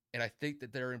 And I think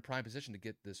that they're in prime position to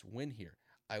get this win here.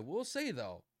 I will say,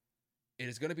 though, it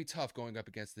is going to be tough going up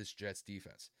against this Jets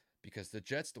defense because the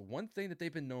Jets, the one thing that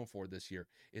they've been known for this year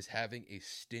is having a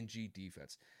stingy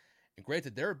defense. And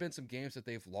granted, there have been some games that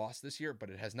they've lost this year, but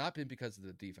it has not been because of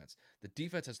the defense. The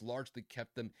defense has largely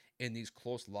kept them in these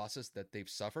close losses that they've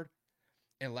suffered.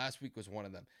 And last week was one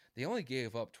of them. They only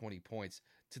gave up 20 points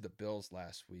to the Bills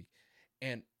last week.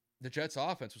 And the Jets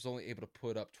offense was only able to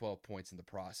put up 12 points in the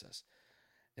process.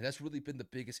 And that's really been the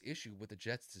biggest issue with the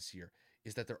Jets this year,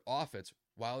 is that their offense,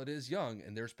 while it is young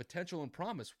and there's potential and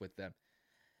promise with them,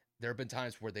 there have been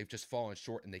times where they've just fallen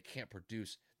short and they can't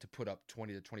produce to put up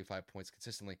 20 to 25 points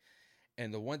consistently.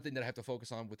 And the one thing that I have to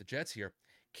focus on with the Jets here,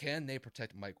 can they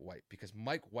protect Mike White? Because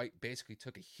Mike White basically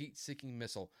took a heat-seeking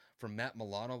missile from Matt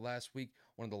Milano last week,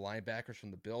 one of the linebackers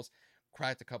from the Bills,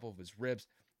 cracked a couple of his ribs,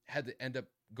 had to end up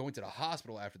going to the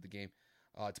hospital after the game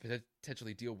to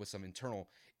potentially deal with some internal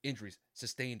injuries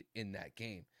sustained in that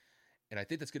game. And I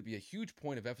think that's going to be a huge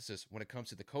point of emphasis when it comes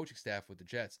to the coaching staff with the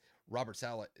Jets, Robert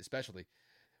Saleh especially.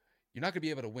 You're not going to be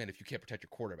able to win if you can't protect your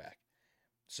quarterback.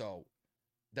 So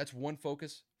that's one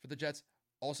focus for the Jets.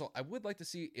 Also, I would like to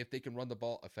see if they can run the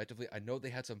ball effectively. I know they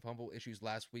had some fumble issues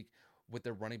last week with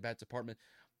their running back department,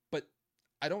 but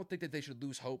I don't think that they should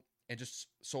lose hope and just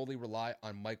solely rely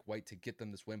on Mike White to get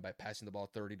them this win by passing the ball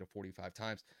 30 to 45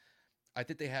 times. I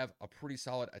think they have a pretty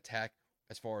solid attack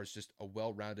as far as just a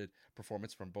well-rounded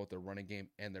performance from both their running game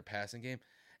and their passing game.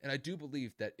 And I do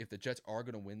believe that if the Jets are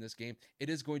going to win this game, it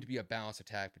is going to be a balanced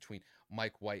attack between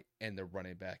Mike White and the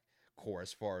running back core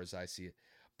as far as I see it.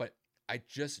 But I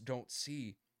just don't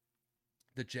see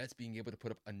the Jets being able to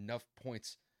put up enough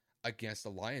points against the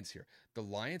Lions here. The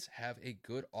Lions have a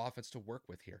good offense to work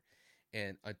with here.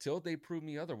 And until they prove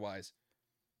me otherwise,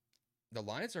 the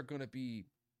Lions are going to be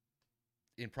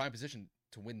in prime position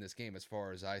to win this game as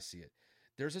far as I see it.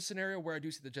 There's a scenario where I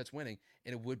do see the Jets winning,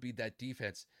 and it would be that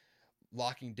defense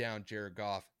locking down Jared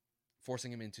Goff,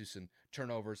 forcing him into some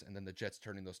turnovers, and then the Jets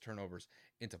turning those turnovers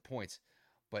into points.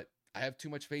 But I have too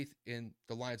much faith in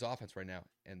the Lions offense right now,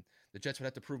 and the Jets would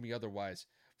have to prove me otherwise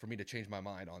for me to change my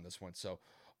mind on this one. So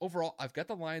overall, I've got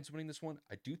the Lions winning this one.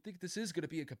 I do think this is going to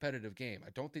be a competitive game. I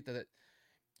don't think that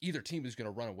either team is going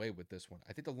to run away with this one.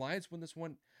 I think the Lions win this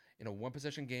one in a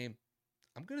one-possession game.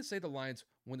 I'm going to say the Lions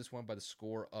win this one by the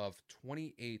score of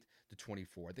 28-24.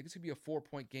 I think it's going to be a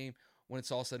 4-point game when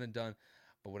it's all said and done.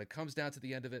 But when it comes down to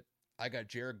the end of it, I got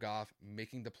Jared Goff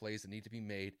making the plays that need to be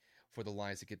made for the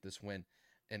Lions to get this win.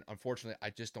 And unfortunately, I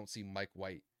just don't see Mike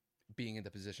White being in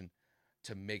the position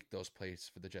to make those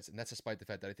plays for the Jets. And that's despite the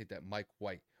fact that I think that Mike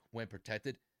White, when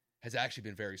protected, has actually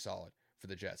been very solid for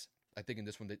the Jets. I think in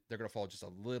this one, they're going to fall just a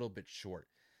little bit short.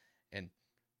 And,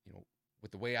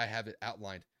 with the way I have it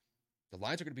outlined, the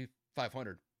Lions are going to be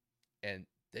 500, and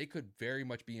they could very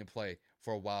much be in play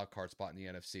for a wild card spot in the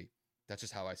NFC. That's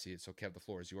just how I see it. So, Kev, the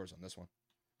floor is yours on this one.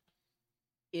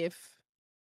 If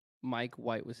Mike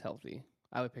White was healthy,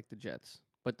 I would pick the Jets.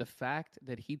 But the fact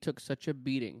that he took such a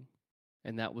beating,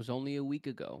 and that was only a week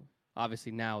ago,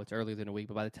 obviously now it's earlier than a week,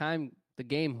 but by the time the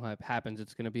game happens,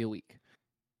 it's going to be a week.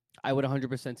 I would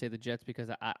 100% say the Jets because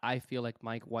I feel like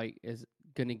Mike White is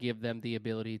going to give them the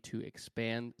ability to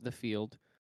expand the field.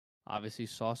 Obviously,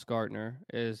 Sauce Gardner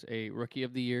is a Rookie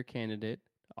of the Year candidate,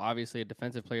 obviously a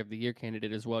Defensive Player of the Year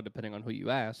candidate as well, depending on who you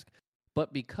ask.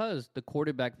 But because the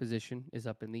quarterback position is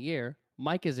up in the air,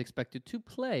 Mike is expected to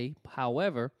play.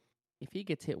 However, if he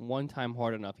gets hit one time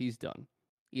hard enough, he's done.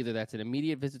 Either that's an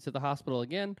immediate visit to the hospital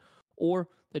again, or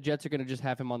the Jets are going to just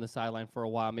have him on the sideline for a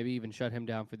while, maybe even shut him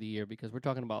down for the year, because we're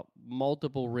talking about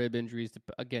multiple rib injuries,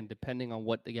 again, depending on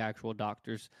what the actual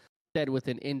doctors said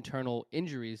within internal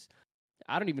injuries.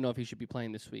 I don't even know if he should be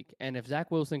playing this week. And if Zach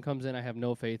Wilson comes in, I have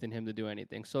no faith in him to do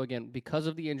anything. So again, because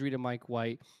of the injury to Mike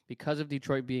White, because of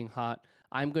Detroit being hot,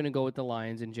 I'm going to go with the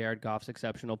Lions and Jared Goff's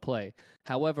exceptional play.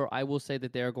 However, I will say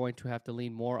that they're going to have to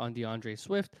lean more on DeAndre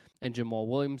Swift and Jamal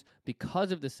Williams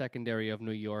because of the secondary of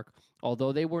New York.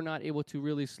 Although they were not able to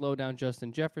really slow down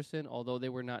Justin Jefferson, although they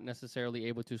were not necessarily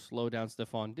able to slow down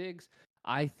Stephon Diggs,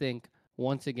 I think,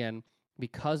 once again,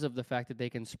 because of the fact that they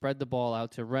can spread the ball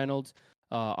out to Reynolds,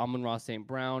 Amon-Ra St.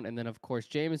 Brown, and then, of course,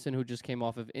 Jameson, who just came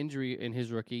off of injury in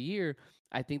his rookie year,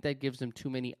 I think that gives them too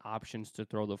many options to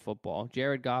throw the football.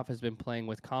 Jared Goff has been playing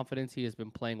with confidence. He has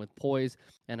been playing with poise,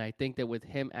 and I think that with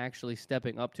him actually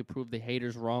stepping up to prove the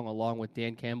haters wrong, along with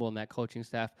Dan Campbell and that coaching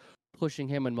staff pushing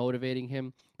him and motivating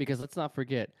him, because let's not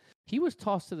forget, he was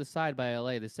tossed to the side by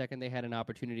LA the second they had an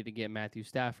opportunity to get Matthew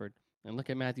Stafford. And look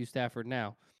at Matthew Stafford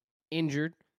now,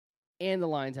 injured, and the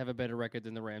Lions have a better record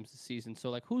than the Rams this season.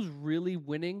 So, who's really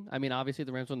winning? I mean, obviously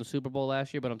the Rams won the Super Bowl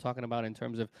last year, but I'm talking about in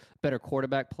terms of better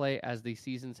quarterback play as the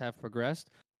seasons have progressed.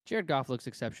 Jared Goff looks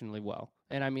exceptionally well.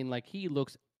 And, I mean, he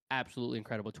looks absolutely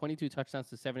incredible. 22 touchdowns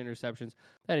to 7 interceptions.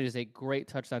 That is a great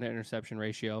touchdown-to-interception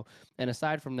ratio. And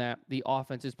aside from that, the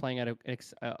offense is playing at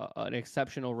an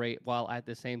exceptional rate, while at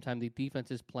the same time the defense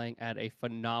is playing at a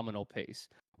phenomenal pace,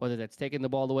 whether that's taking the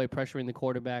ball away, pressuring the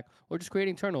quarterback, or just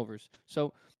creating turnovers.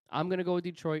 So, I'm going to go with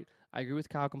Detroit. I agree with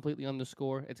Kyle completely on the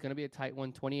score. It's going to be a tight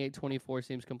one. 28-24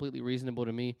 seems completely reasonable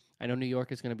to me. I know New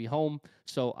York is going to be home,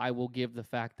 so I will give the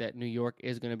fact that New York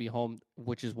is going to be home,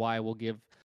 which is why I will give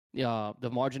the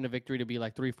margin of victory to be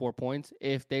 3-4 points.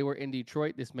 If they were in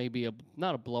Detroit, this may be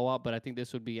not a blowout, but I think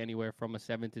this would be anywhere from a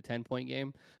 7 to 10 point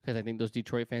game, because I think those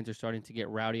Detroit fans are starting to get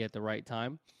rowdy at the right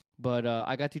time. But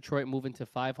I got Detroit moving to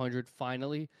 500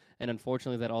 finally, and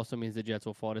unfortunately that also means the Jets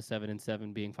will fall to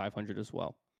 7-7, being 500 as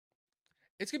well.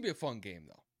 It's gonna be a fun game,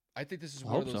 though. I think this is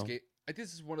one of those games. I think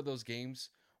this is one of those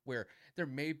games where there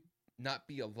may not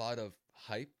be a lot of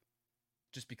hype,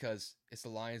 just because it's the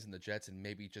Lions and the Jets, and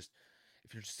maybe just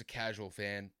if you're just a casual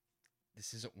fan,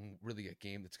 this isn't really a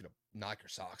game that's gonna knock your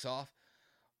socks off.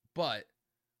 But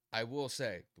I will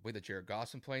say, the way that Jared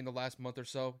Goff's been playing the last month or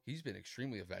so, he's been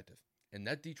extremely effective. And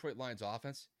that Detroit Lions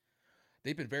offense,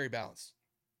 they've been very balanced.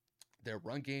 Their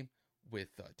run game with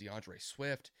DeAndre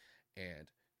Swift and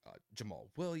Jamal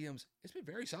Williams, it's been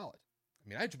very solid. I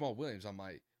mean, I had Jamal Williams on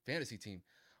my fantasy team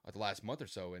the last month or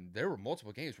so, and there were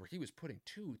multiple games where he was putting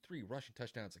 2-3 rushing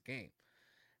touchdowns a game.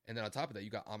 And then on top of that, you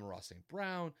got Amon-Ra St.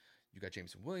 Brown, you got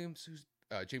Jameson Williams,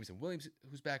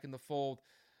 who's back in the fold.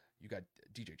 You got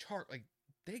DJ Chark. Like,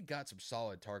 they got some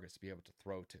solid targets to be able to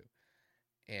throw to.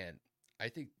 And I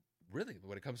think really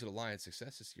when it comes to the Lions'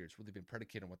 success this year, it's really been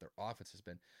predicated on what their offense has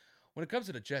been. When it comes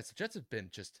to the Jets have been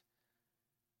just,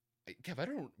 Kev, I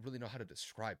don't really know how to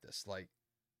describe this. Like,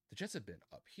 the Jets have been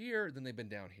up here, then they've been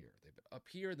down here. They've been up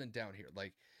here, then down here.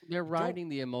 Like, they're riding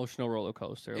the emotional roller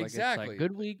coaster. Exactly. Like, it's like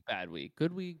good week, bad week,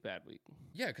 good week, bad week.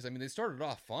 Yeah, because, I mean, they started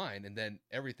off fine, and then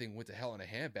everything went to hell in a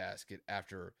handbasket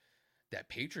after that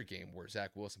Patriot game where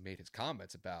Zach Wilson made his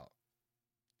comments about,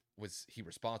 was he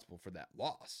responsible for that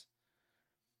loss?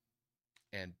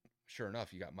 And sure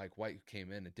enough, you got Mike White who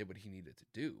came in and did what he needed to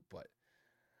do. But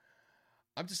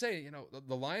I'm just saying,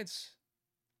 the Lions,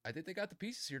 I think they got the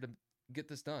pieces here to get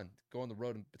this done, go on the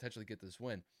road and potentially get this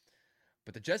win.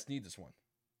 But the Jets need this one.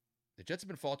 The Jets have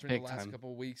been faltering the last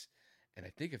couple of weeks, and I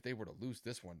think if they were to lose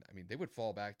this one, I mean, they would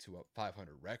fall back to a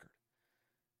 500 record.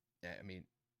 I mean,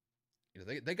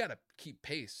 they got to keep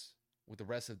pace with the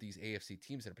rest of these AFC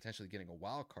teams that are potentially getting a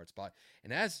wild card spot.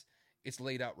 And as it's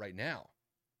laid out right now,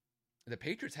 the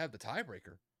Patriots have the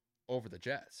tiebreaker over the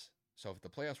Jets. So if the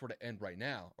playoffs were to end right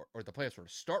now, or the playoffs were to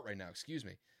start right now,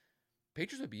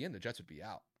 Patriots would be in, the Jets would be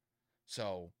out.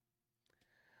 So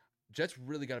Jets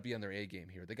really got to be on their A game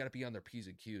here. They got to be on their P's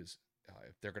and Q's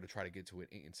if they're going to try to get to an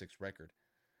 8-6 record.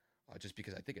 Just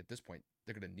because I think at this point,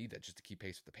 they're going to need that just to keep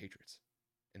pace with the Patriots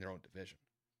in their own division.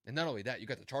 And not only that, you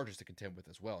got the Chargers to contend with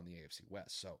as well in the AFC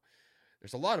West. So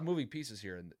there's a lot of moving pieces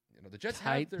here, and the Jets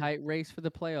have their tight race for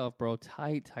the playoff, bro.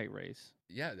 Tight race.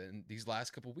 Yeah, and these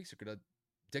last couple of weeks are going to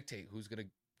dictate who's going to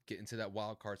get into that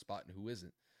wild card spot and who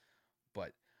isn't.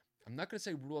 But I'm not going to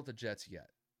say rule out the Jets yet.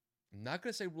 I'm not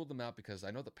going to say rule them out because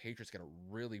I know the Patriots got a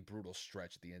really brutal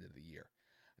stretch at the end of the year.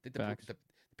 I think the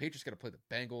Patriots got to play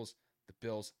the Bengals, the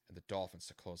Bills, and the Dolphins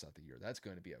to close out the year. That's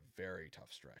going to be a very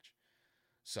tough stretch.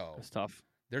 So it's tough.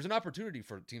 There's an opportunity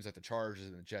for teams like the Chargers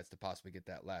and the Jets to possibly get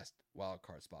that last wild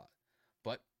card spot.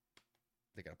 But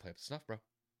they got to play up to snuff, bro.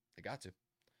 They got to.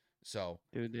 So,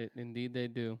 dude, indeed they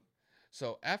do.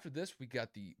 So after this, we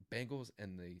got the Bengals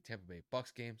and the Tampa Bay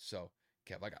Bucks game. So,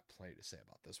 Kev, I got plenty to say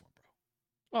about this one, bro.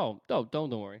 Oh, no, don't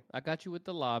worry. I got you with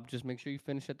the lob. Just make sure you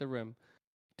finish at the rim.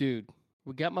 Dude,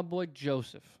 we got my boy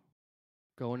Joseph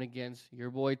going against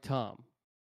your boy Tom.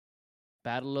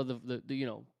 Battle of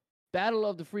battle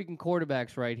of the freaking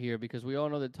quarterbacks right here, because we all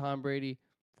know that Tom Brady,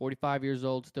 45 years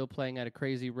old, still playing at a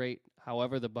crazy rate.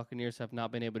 However, the Buccaneers have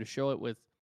not been able to show it with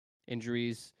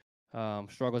injuries,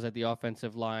 struggles at the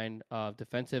offensive line,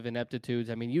 defensive ineptitudes.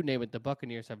 I mean, you name it, the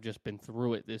Buccaneers have just been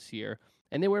through it this year,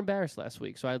 and they were embarrassed last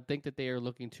week. So I think that they are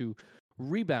looking to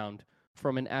rebound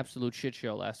from an absolute shit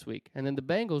show last week. And then the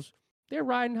Bengals, they're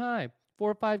riding high.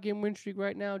 4 or 5 game win streak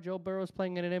right now. Joe Burrow's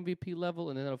playing at an MVP level.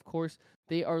 And then, of course,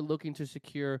 they are looking to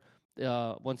secure,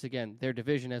 once again, their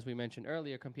division, as we mentioned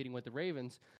earlier, competing with the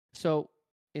Ravens. So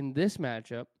in this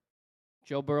matchup,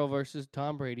 Joe Burrow versus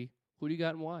Tom Brady, who do you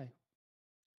got and why?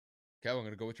 Okay, I'm going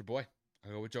to go with your boy.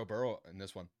 I'm going to go with Joe Burrow in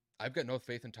this one. I've got no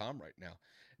faith in Tom right now.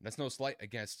 And that's no slight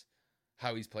against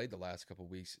how he's played the last couple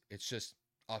of weeks. It's just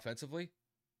offensively,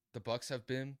 the Bucs have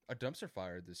been a dumpster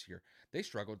fire this year. They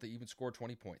struggled to even score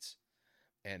 20 points.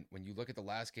 And when you look at the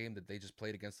last game that they just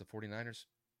played against the 49ers,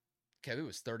 Kev, it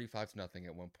was 35-0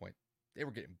 at one point. They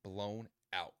were getting blown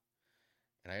out.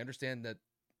 And I understand that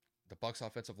the Bucs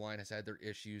offensive line has had their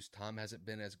issues. Tom hasn't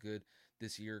been as good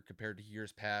this year compared to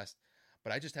years past.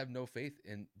 But I just have no faith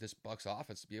in this Bucs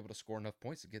offense to be able to score enough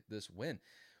points to get this win.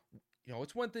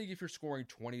 It's one thing if you're scoring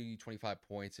 20, 25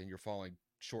 points and you're falling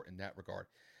short in that regard.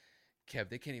 Kev,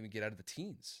 they can't even get out of the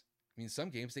teens. I mean, some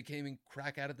games they can't even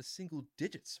crack out of the single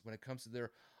digits when it comes to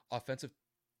their offensive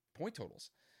point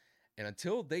totals. And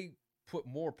until they put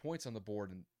more points on the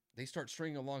board and they start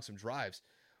stringing along some drives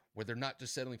where they're not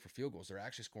just settling for field goals, they're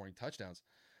actually scoring touchdowns,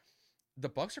 the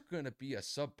Bucs are going to be a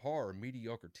subpar or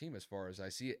mediocre team as far as I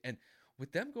see it. And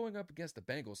with them going up against the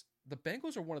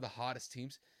Bengals are one of the hottest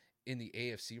teams in the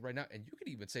AFC right now, and you could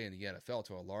even say in the NFL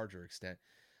to a larger extent.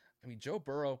 I mean, Joe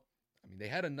Burrow, they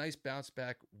had a nice bounce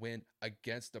back win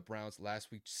against the Browns last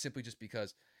week, simply just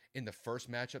because in the first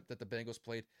matchup that the Bengals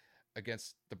played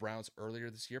against the Browns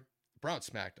earlier this year, the Browns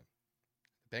smacked them.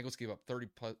 The Bengals gave up 30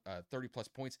 plus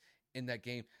points in that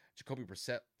game. Jacoby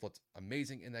Brissett looked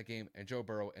amazing in that game, and Joe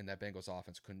Burrow and that Bengals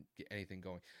offense couldn't get anything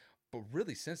going. But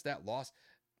really, since that loss,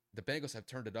 the Bengals have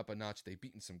turned it up a notch. They've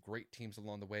beaten some great teams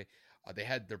along the way. They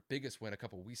had their biggest win a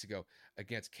couple of weeks ago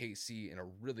against KC in a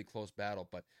really close battle.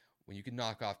 But when you can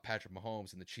knock off Patrick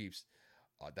Mahomes and the Chiefs,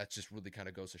 that just really kind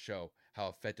of goes to show how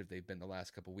effective they've been the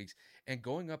last couple weeks. And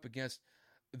going up against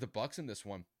the Bucs in this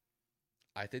one,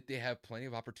 I think they have plenty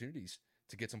of opportunities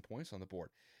to get some points on the board,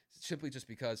 simply just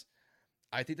because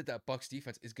I think that Bucs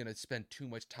defense is going to spend too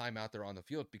much time out there on the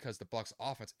field because the Bucs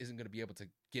offense isn't going to be able to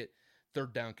get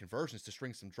third down conversions to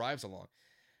string some drives along.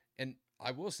 And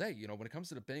I will say, when it comes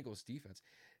to the Bengals defense,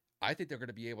 I think they're going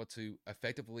to be able to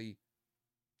effectively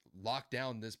lock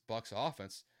down this Bucs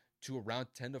offense to around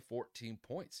 10 to 14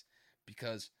 points,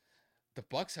 because the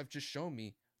Bucs have just shown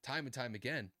me time and time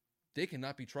again they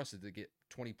cannot be trusted to get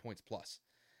 20 points plus.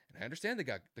 And I understand they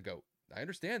got the GOAT. I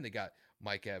understand they got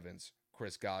Mike Evans,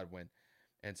 Chris Godwin,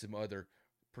 and some other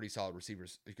pretty solid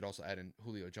receivers. You could also add in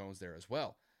Julio Jones there as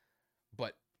well.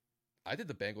 But I think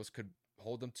the Bengals could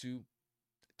hold them to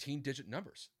teen-digit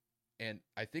numbers. And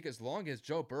I think as long as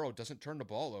Joe Burrow doesn't turn the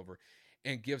ball over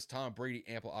and gives Tom Brady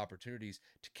ample opportunities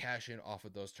to cash in off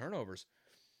of those turnovers,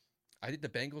 I think the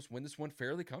Bengals win this one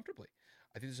fairly comfortably.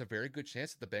 I think there's a very good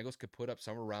chance that the Bengals could put up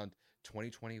somewhere around 20,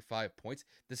 25 points.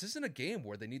 This isn't a game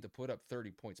where they need to put up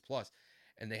 30 points plus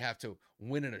and they have to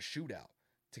win in a shootout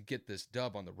to get this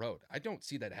dub on the road. I don't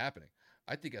see that happening.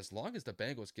 I think as long as the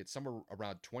Bengals get somewhere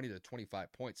around 20 to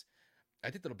 25 points, I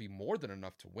think that'll be more than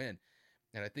enough to win.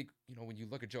 And I think, when you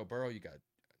look at Joe Burrow, you got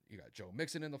Joe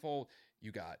Mixon in the fold,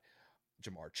 you got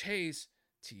Jamar Chase,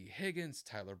 T. Higgins,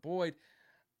 Tyler Boyd.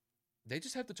 They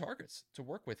just have the targets to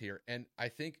work with here. And I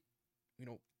think,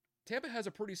 Tampa has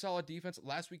a pretty solid defense.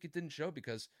 Last week it didn't show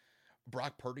because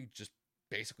Brock Purdy just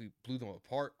basically blew them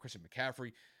apart. Christian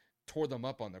McCaffrey tore them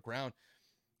up on the ground.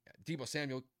 Deebo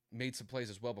Samuel made some plays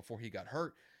as well before he got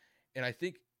hurt. And I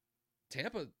think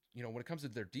Tampa, when it comes to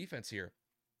their defense here,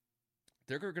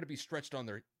 they're going to be stretched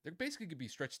they're basically going to be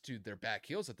stretched to their back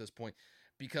heels at this point,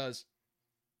 because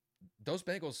those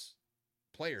Bengals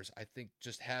players, I think,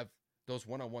 just have those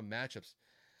one-on-one matchups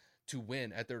to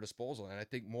win at their disposal. And I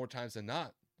think more times than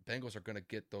not, the Bengals are going to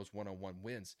get those one-on-one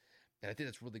wins. And I think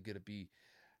that's really going to be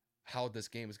how this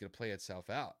game is going to play itself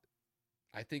out.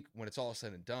 I think when it's all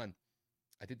said and done,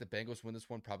 I think the Bengals win this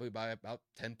one probably by about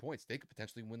 10 points. They could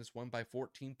potentially win this one by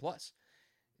 14 plus,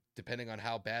 depending on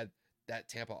how bad that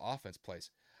Tampa offense plays.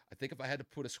 I think if I had to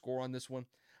put a score on this one,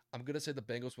 I'm going to say the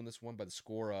Bengals win this one by the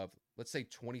score of, let's say,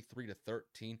 23 to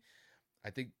 13. I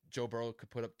think Joe Burrow could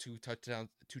put up two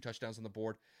touchdowns on the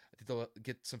board. I think they'll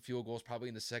get some field goals probably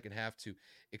in the second half to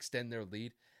extend their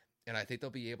lead. And I think they'll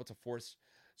be able to force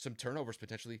some turnovers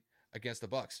potentially against the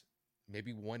Bucs.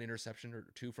 Maybe one interception or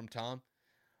two from Tom.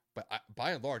 But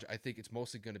by and large, I think it's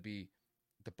mostly going to be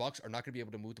the Bucs are not going to be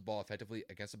able to move the ball effectively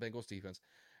against the Bengals defense.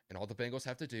 And all the Bengals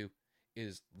have to do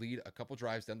is lead a couple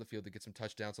drives down the field to get some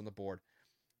touchdowns on the board.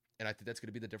 And I think that's going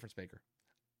to be the difference maker.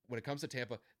 When it comes to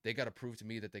Tampa, they got to prove to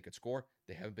me that they could score.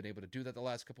 They haven't been able to do that the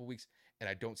last couple of weeks, and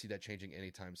I don't see that changing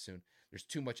anytime soon. There's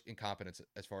too much incompetence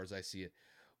as far as I see it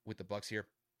with the Bucs here.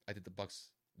 I think the Bucs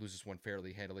lose this one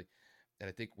fairly handily. And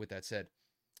I think with that said,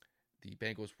 the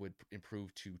Bengals would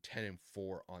improve to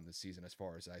 10-4 on the season as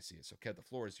far as I see it. So, Kev, the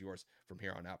floor is yours from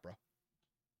here on out, bro.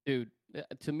 Dude,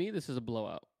 to me, this is a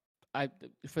blowout.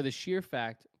 For the sheer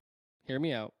fact, hear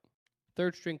me out,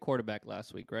 third string quarterback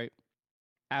last week, right?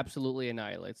 Absolutely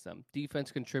annihilates them. Defense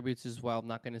contributes as well. I'm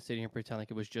not going to sit here and pretend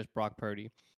like it was just Brock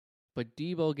Purdy. But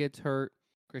Deebo gets hurt.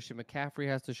 Christian McCaffrey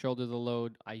has to shoulder the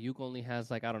load. Ayuk only has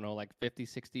 50,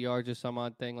 60 yards or some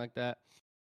odd thing like that.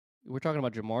 We're talking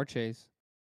about Jamar Chase,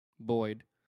 Boyd,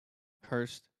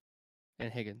 Hurst, and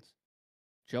Higgins.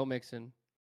 Joe Mixon,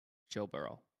 Joe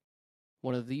Burrow.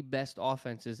 One of the best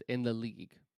offenses in the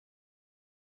league.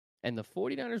 And the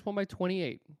 49ers won by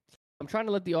 28. I'm trying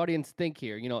to let the audience think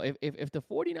here. If the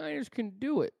 49ers can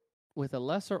do it with a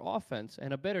lesser offense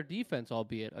and a better defense,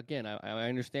 albeit, again, I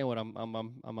understand what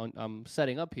I'm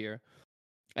setting up here.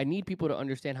 I need people to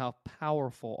understand how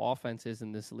powerful offense is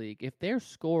in this league. If they're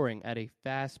scoring at a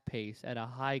fast pace, at a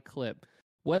high clip,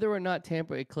 whether or not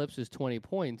Tampa eclipses 20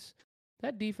 points,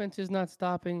 that defense is not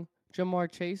stopping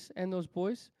Jamar Chase and those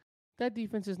boys. That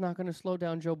defense is not going to slow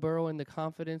down Joe Burrow and the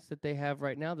confidence that they have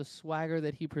right now, the swagger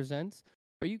that he presents.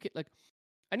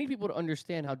 I need people to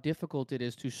understand how difficult it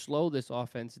is to slow this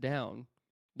offense down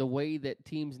the way that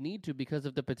teams need to because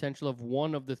of the potential of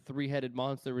one of the three-headed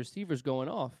monster receivers going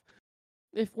off.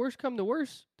 If worse come to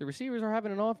worse, the receivers are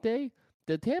having an off day,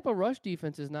 the Tampa rush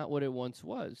defense is not what it once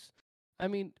was. I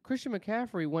mean, Christian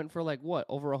McCaffrey went for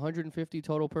over 150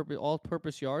 total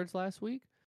all-purpose yards last week?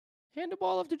 Hand the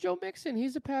ball off to Joe Mixon.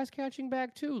 He's a pass-catching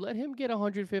back, too. Let him get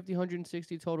 150,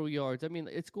 160 total yards. I mean,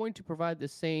 it's going to provide the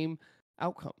same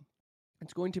outcome.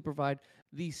 It's going to provide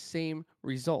the same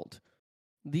result.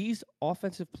 These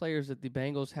offensive players that the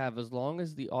Bengals have, as long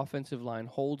as the offensive line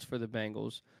holds for the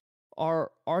Bengals,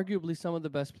 are arguably some of the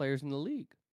best players in the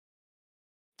league.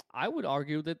 I would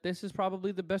argue that this is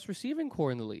probably the best receiving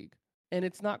core in the league, and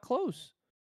it's not close.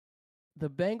 The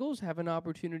Bengals have an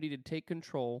opportunity to take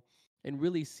control and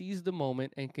really seize the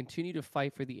moment and continue to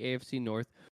fight for the AFC North,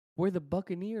 where the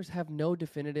Buccaneers have no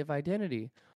definitive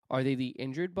identity. Are they the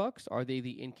injured Bucks? Are they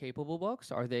the incapable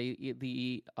Bucks? Are they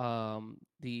the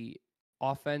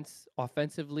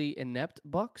offensively inept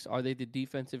Bucks? Are they the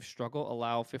defensive struggle,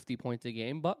 allow 50 points a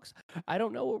game Bucks? I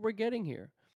don't know what we're getting here.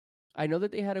 I know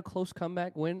that they had a close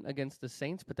comeback win against the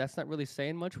Saints, but that's not really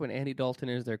saying much when Andy Dalton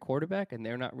is their quarterback and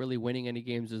they're not really winning any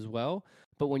games as well.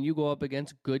 But when you go up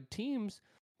against good teams,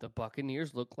 the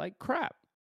Buccaneers look like crap.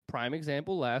 Prime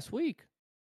example last week.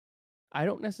 I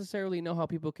don't necessarily know how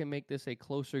people can make this a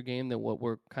closer game than what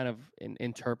we're kind of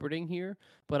interpreting here,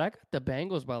 but I got the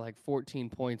Bengals by like 14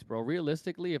 points, bro.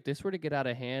 Realistically, if this were to get out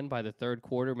of hand by the third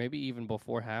quarter, maybe even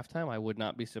before halftime, I would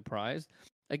not be surprised.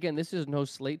 Again, this is no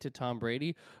slate to Tom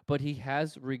Brady, but he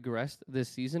has regressed this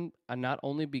season, not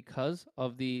only because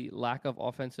of the lack of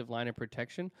offensive line and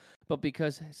protection, but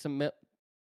because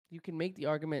you can make the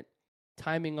argument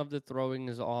timing of the throwing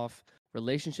is off,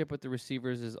 relationship with the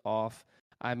receivers is off.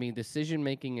 I mean, decision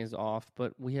making is off,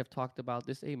 but we have talked about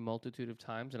this a multitude of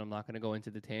times, and I'm not going to go into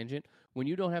the tangent. When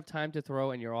you don't have time to throw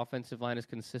and your offensive line is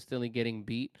consistently getting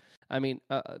beat, I mean,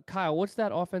 Kyle, what's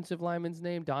that offensive lineman's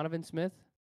name? Donovan Smith?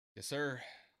 Yes, sir.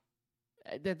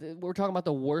 We're talking about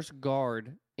the worst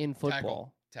guard in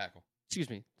football. Tackle. Excuse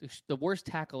me, the worst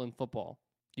tackle in football.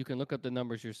 You can look up the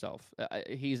numbers yourself.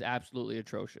 He's absolutely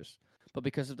atrocious. But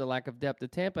because of the lack of depth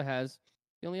that Tampa has,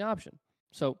 the only option.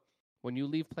 So when you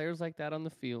leave players like that on the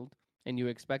field and you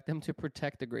expect them to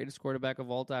protect the greatest quarterback of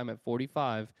all time at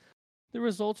 45, the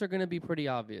results are going to be pretty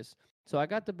obvious. So I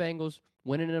got the Bengals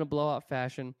winning in a blowout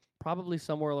fashion, probably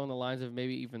somewhere along the lines of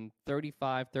maybe even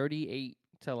 35, 38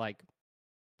 to like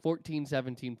 14,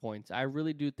 17 points. I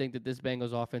really do think that this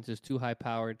Bengals offense is too high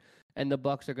powered, and the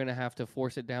Bucks are going to have to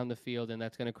force it down the field, and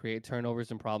that's going to create turnovers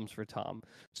and problems for Tom.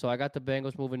 So I got the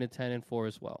Bengals moving to 10-4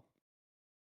 as well.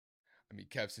 I mean,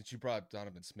 Kev, since you brought up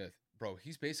Donovan Smith, bro,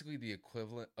 he's basically the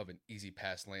equivalent of an easy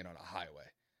pass lane on a highway.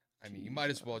 I mean, you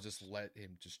might as well just let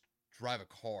him just drive a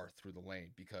car through the lane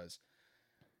because,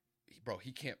 bro,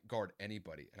 he can't guard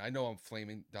anybody. And I know I'm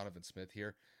flaming Donovan Smith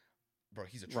here. Bro,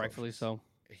 he's atrocious. Rightfully so.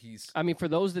 I mean, for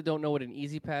those that don't know what an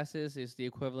easy pass is the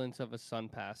equivalent of a sun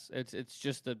pass. It's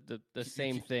just the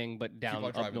same thing, but down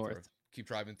up north. Through. Keep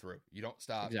driving through. You don't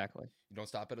stop. Exactly. You don't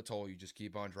stop at a toll. You just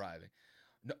keep on driving.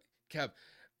 No, Kev,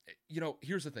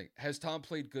 here's the thing. Has Tom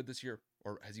played good this year,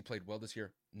 or has he played well this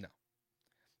year? No.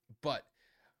 But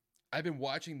I've been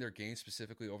watching their games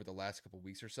specifically over the last couple of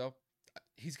weeks or so.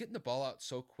 He's getting the ball out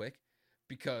so quick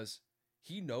because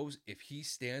he knows if he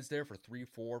stands there for 3,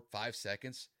 4, 5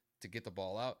 seconds to get the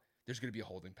ball out, there's going to be a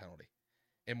holding penalty.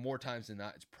 And more times than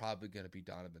not, it's probably going to be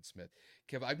Donovan Smith.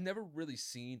 Kev, I've never really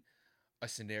seen a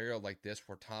scenario like this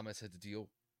where Thomas had to deal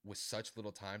with such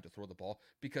little time to throw the ball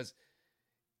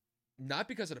not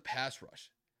because of the pass rush,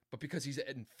 but because he's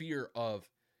in fear of,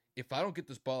 if I don't get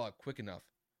this ball out quick enough,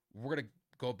 we're going to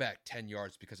go back 10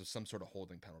 yards because of some sort of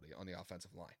holding penalty on the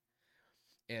offensive line.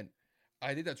 And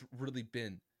I think that's really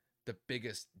been the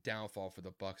biggest downfall for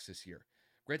the Bucs this year.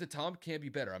 Granted, Tom can be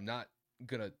better. I'm not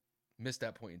going to miss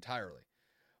that point entirely.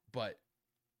 But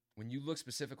when you look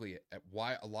specifically at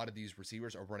why a lot of these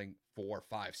receivers are running 4,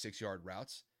 5, 6 yard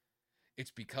routes,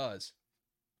 it's because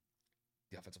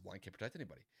the offensive line can't protect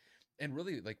anybody. And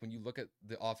really, like when you look at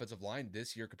the offensive line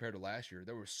this year compared to last year,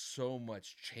 there was so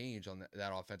much change on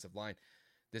that offensive line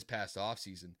this past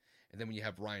offseason. And then when you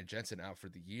have Ryan Jensen out for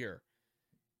the year,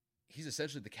 he's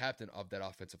essentially the captain of that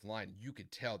offensive line. You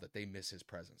could tell that they miss his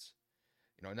presence.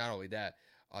 Not only that,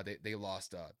 they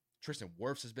lost Tristan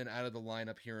Wirfs has been out of the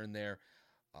lineup here and there.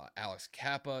 Alex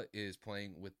Kappa is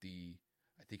playing with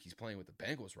I think he's playing with the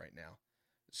Bengals right now.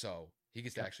 So he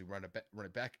gets to actually run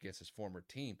it back against his former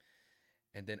team.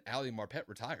 And then Ali Marpet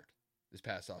retired this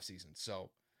past offseason. So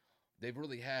they've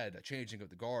really had a changing of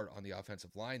the guard on the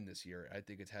offensive line this year. I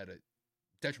think it's had a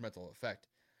detrimental effect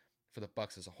for the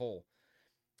Bucs as a whole.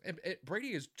 And Brady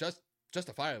is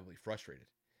justifiably frustrated.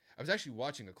 I was actually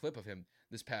watching a clip of him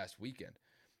this past weekend.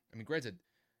 I mean, granted,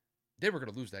 they were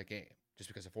going to lose that game just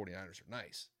because the 49ers are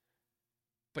nice.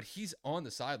 But he's on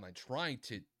the sideline trying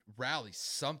to rally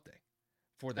something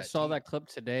for that I saw team. that clip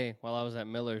today while I was at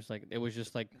Miller's. Like, it was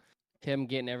just like him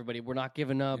getting everybody, we're not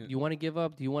giving up. You want to give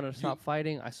up? Do you want to stop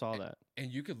fighting? I saw that.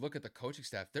 And you could look at the coaching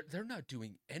staff. They're not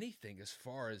doing anything as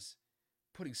far as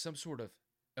putting some sort of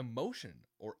emotion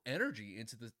or energy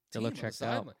into the team on the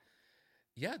sideline.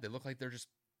 Yeah, they look like they're just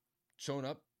showing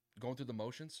up, going through the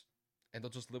motions, and they'll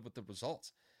just live with the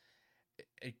results.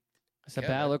 It's a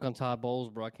bad look on Todd Bowles,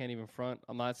 bro. I can't even front.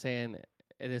 I'm not saying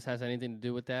this has anything to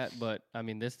do with that, but I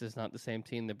mean, this is not the same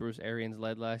team that Bruce Arians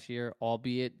led last year,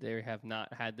 albeit they have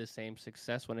not had the same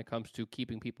success when it comes to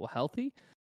keeping people healthy.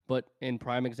 But in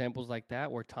prime examples like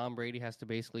that, where Tom Brady has to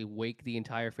basically wake the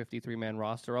entire 53-man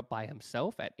roster up by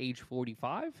himself at age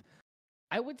 45,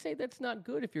 I would say that's not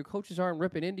good if your coaches aren't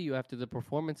ripping into you after the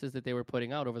performances that they were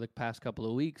putting out over the past couple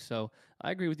of weeks. So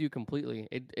I agree with you completely.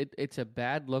 It's a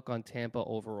bad look on Tampa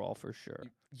overall for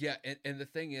sure. Yeah, and the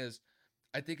thing is,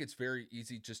 I think it's very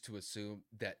easy just to assume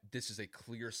that this is a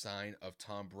clear sign of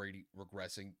Tom Brady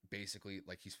regressing, basically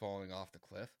like he's falling off the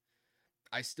cliff.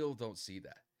 I still don't see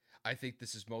that. I think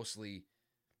this is mostly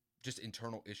just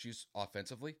internal issues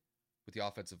offensively with the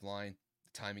offensive line,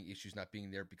 the timing issues not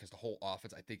being there because the whole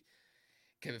offense, I think,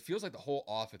 Kevin, it feels like the whole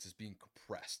offense is being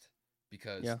compressed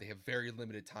because they have very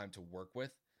limited time to work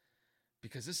with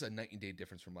because this is a night and day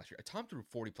difference from last year. Tom threw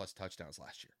 40-plus touchdowns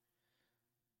last year.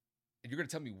 And you're going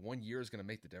to tell me 1 year is going to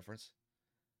make the difference?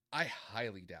 I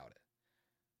highly doubt it.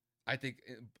 I think,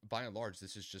 by and large,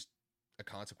 this is just a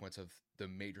consequence of the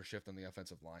major shift on the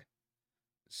offensive line.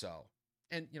 So,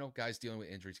 and, guys dealing with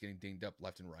injuries, getting dinged up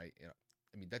left and right.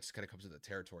 I mean, that just kind of comes with the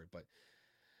territory. But,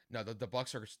 no, the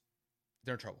Bucs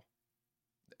they're in trouble.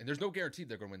 And there's no guarantee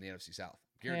they're going to win the NFC South.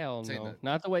 Hell no.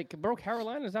 Not the way. Bro,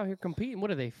 Carolina's out here competing.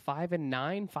 What are they,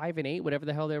 5-9, 5-8, whatever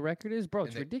the hell their record is? Bro,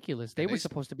 it's ridiculous. They were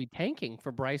supposed to be tanking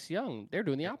for Bryce Young. They're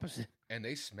doing the opposite. And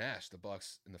they smashed the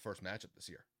Bucs in the first matchup this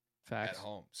year. Facts. At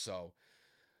home. So,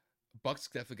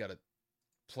 Bucs definitely got to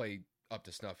play up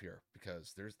to snuff here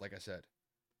because there's, like I said,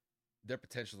 they're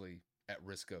potentially at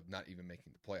risk of not even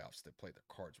making the playoffs if they play their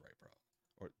cards right, bro.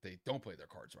 Or they don't play their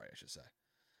cards right, I should say.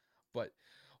 But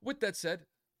with that said,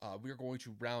 we are going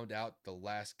to round out the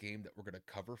last game that we're going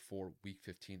to cover for Week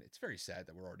 15. It's very sad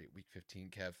that we're already at Week 15,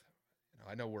 Kev.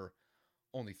 I know we're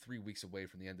only 3 weeks away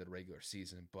from the end of the regular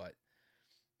season, but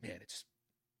man,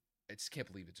 I just can't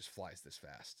believe it just flies this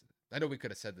fast. I know we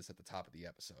could have said this at the top of the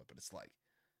episode, but it's like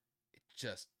it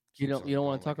just you don't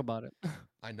want to talk about it.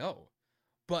 I know,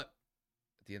 but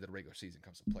at the end of the regular season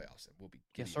comes the playoffs, and we'll be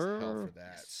giddy as hell for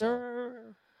that. Yes,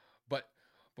 sir. But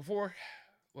before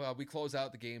we close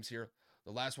out the games here,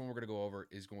 the last one we're going to go over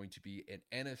is going to be an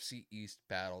NFC East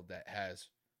battle that has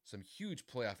some huge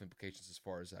playoff implications as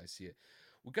far as I see it.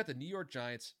 We've got the New York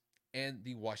Giants and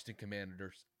the Washington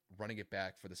Commanders running it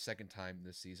back for the second time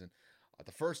this season.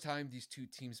 The first time these two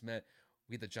teams met,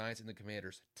 we had the Giants and the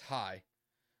Commanders tie.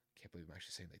 Can't believe I'm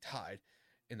actually saying they tied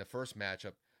in the first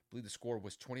matchup. I believe the score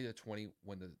was 20-20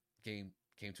 when the game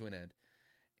came to an end.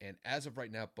 And as of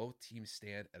right now, both teams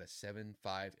stand at a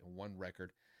 7-5-1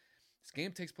 record. This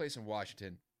game takes place in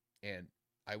Washington, and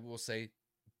I will say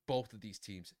both of these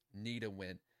teams need a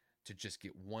win to just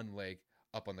get one leg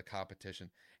up on the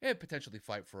competition and potentially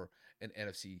fight for an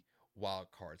NFC wild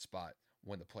card spot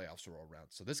when the playoffs roll around.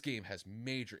 So this game has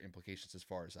major implications as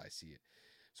far as I see it.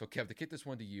 So, Kev, to kick this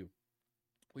one to you,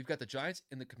 we've got the Giants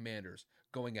and the Commanders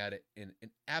going at it in an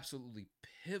absolutely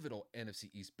pivotal NFC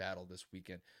East battle this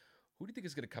weekend. Who do you think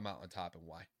is going to come out on top and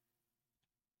why?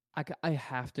 I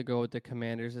have to go with the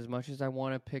Commanders. As much as I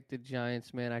want to pick the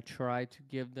Giants, man, I try to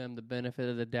give them the benefit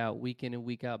of the doubt week in and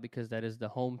week out because that is the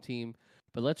home team.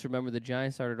 But let's remember the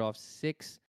Giants started off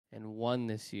 6-1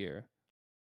 this year.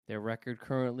 Their record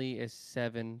currently is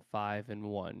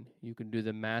 7-5-1. You can do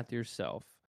the math yourself.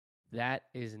 That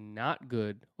is not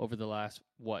good over the last,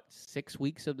 6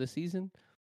 weeks of the season?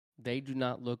 They do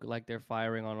not look like they're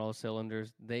firing on all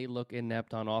cylinders. They look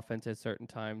inept on offense at certain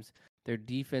times. Their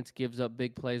defense gives up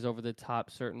big plays over the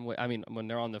top certain way. I mean, when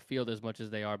they're on the field as much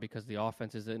as they are because the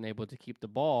offense isn't able to keep the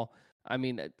ball. I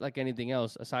mean, like anything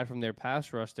else, aside from their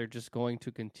pass rush, they're just going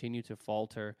to continue to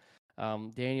falter.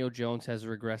 Daniel Jones has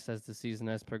regressed as the season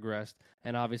has progressed.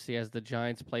 And obviously, as the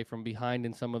Giants play from behind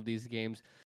in some of these games,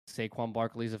 Saquon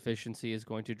Barkley's efficiency is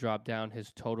going to drop down.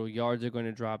 His total yards are going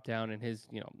to drop down. And his,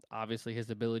 obviously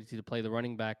his ability to play the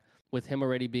running back with him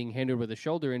already being hindered with a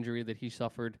shoulder injury that he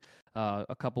suffered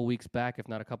a couple weeks back, if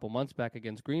not a couple months back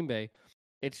against Green Bay.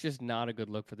 It's just not a good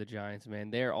look for the Giants,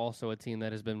 man. They're also a team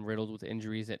that has been riddled with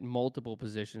injuries at multiple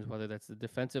positions, whether that's the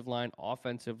defensive line,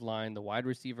 offensive line, the wide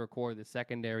receiver core, the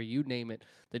secondary, you name it.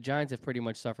 The Giants have pretty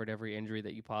much suffered every injury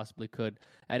that you possibly could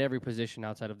at every position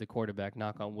outside of the quarterback.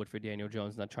 Knock on wood for Daniel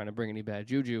Jones, not trying to bring any bad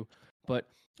juju. But,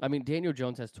 I mean, Daniel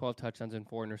Jones has 12 touchdowns and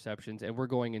 4 interceptions, and we're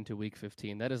going into Week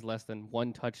 15. That is less than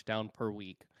 1 touchdown per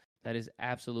week. That is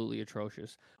absolutely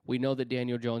atrocious. We know that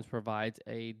Daniel Jones provides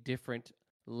a different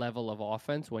level of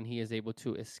offense when he is able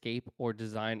to escape or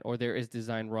design, or there is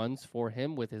design runs for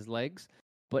him with his legs.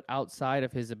 But outside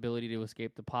of his ability to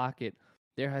escape the pocket,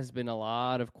 there has been a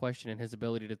lot of question in his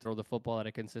ability to throw the football at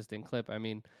a consistent clip. I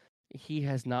mean, he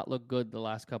has not looked good the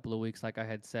last couple of weeks, like I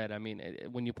had said. I mean,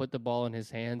 when you put the ball in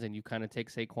his hands and you kind of take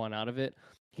Saquon out of it,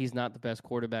 he's not the best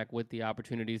quarterback with the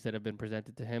opportunities that have been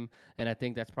presented to him. And I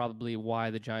think that's probably why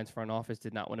the Giants front office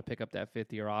did not want to pick up that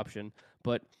fifth-year option.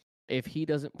 But if he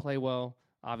doesn't play well,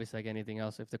 obviously like anything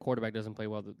else, if the quarterback doesn't play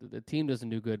well, the team doesn't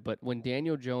do good. But when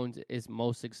Daniel Jones is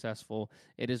most successful,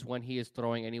 it is when he is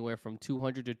throwing anywhere from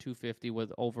 200 to 250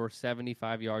 with over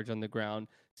 75 yards on the ground.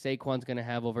 Saquon's going to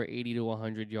have over 80 to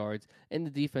 100 yards, and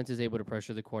the defense is able to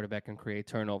pressure the quarterback and create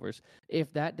turnovers.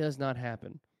 If that does not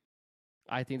happen,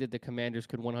 I think that the Commanders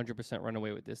could 100% run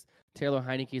away with this. Taylor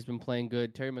Heinicke has been playing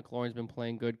good. Terry McLaurin's been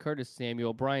playing good. Curtis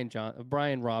Samuel,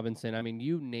 Brian Robinson. I mean,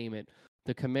 you name it.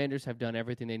 The Commanders have done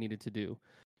everything they needed to do.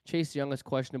 Chase Young is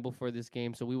questionable for this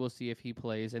game, so we will see if he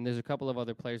plays. And there's a couple of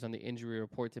other players on the injury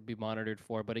report to be monitored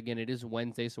for. But again, it is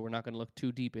Wednesday, so we're not going to look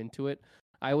too deep into it.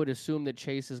 I would assume that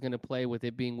Chase is going to play with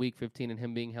it being week 15 and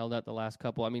him being held out the last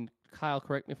couple. I mean, Kyle,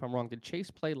 correct me if I'm wrong. Did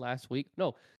Chase play last week?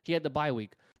 No, he had the bye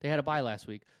week. They had a bye last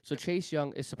week. So Chase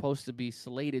Young is supposed to be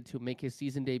slated to make his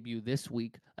season debut this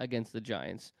week against the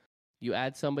Giants. You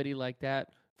add somebody like that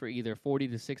for either 40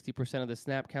 to 60% of the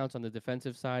snap counts on the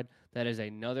defensive side, that is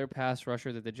another pass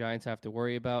rusher that the Giants have to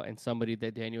worry about and somebody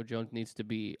that Daniel Jones needs to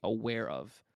be aware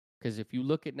of. Because if you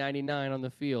look at 99 on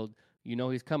the field, you know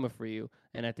he's coming for you.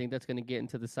 And I think that's going to get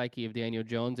into the psyche of Daniel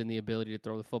Jones and the ability to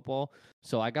throw the football.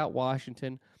 So I got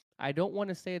Washington. I don't want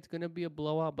to say it's going to be a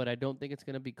blowout, but I don't think it's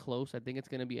going to be close. I think it's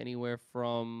going to be anywhere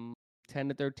from 10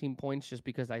 to 13 points just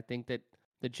because I think that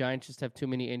the Giants just have too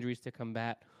many injuries to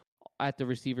combat at the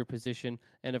receiver position.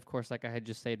 And, of course, like I had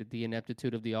just stated, the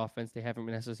ineptitude of the offense, they haven't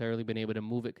necessarily been able to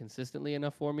move it consistently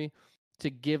enough for me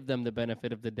to give them the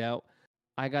benefit of the doubt.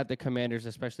 I got the Commanders,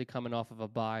 especially coming off of a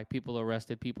bye. People are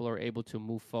rested. People are able to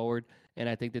move forward. And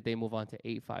I think that they move on to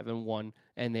 8-5-1,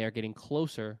 and they are getting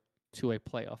closer to a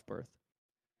playoff berth.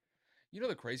 You know,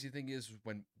 the crazy thing is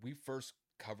when we first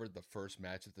covered the first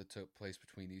match that took place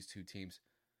between these two teams,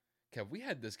 Kev, we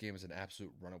had this game as an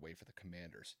absolute runaway for the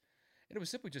Commanders. And it was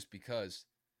simply just because,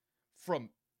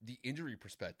 from the injury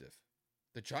perspective,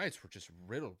 the Giants were just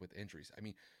riddled with injuries. I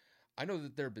mean, I know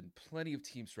that there have been plenty of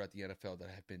teams throughout the NFL that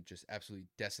have been just absolutely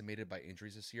decimated by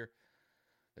injuries this year.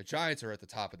 The Giants are at the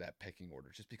top of that pecking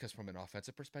order just because from an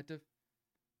offensive perspective,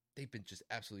 they've been just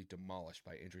absolutely demolished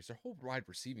by injuries. Their whole wide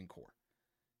receiving core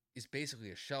is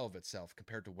basically a shell of itself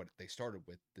compared to what they started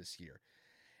with this year.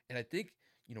 And I think,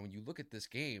 you know, when you look at this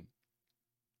game,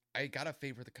 I got to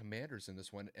favor the Commanders in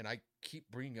this one, and I keep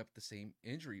bringing up the same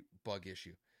injury bug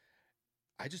issue.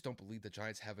 I just don't believe the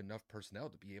Giants have enough personnel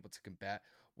to be able to combat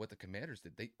what the Commanders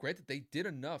did. Granted, they did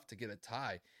enough to get a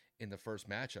tie in the first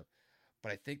matchup,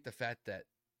 but I think the fact that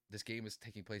this game is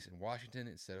taking place in Washington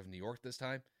instead of New York this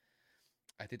time,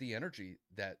 I think the energy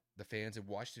that the fans in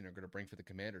Washington are going to bring for the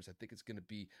Commanders, I think it's going to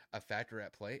be a factor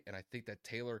at play, and I think that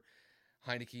Taylor,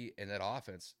 Heinicke, and that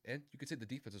offense, and you could say the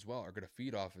defense as well, are going to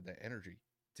feed off of that energy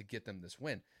to get them this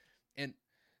win. And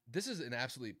this is an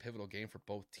absolutely pivotal game for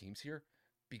both teams here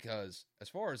because as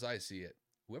far as I see it,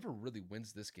 whoever really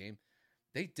wins this game,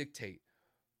 they dictate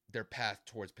their path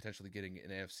towards potentially getting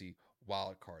an NFC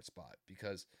wild card spot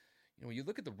because, you know, when you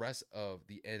look at the rest of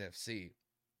the NFC,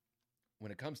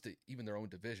 when it comes to even their own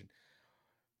division,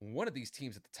 one of these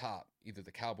teams at the top, either the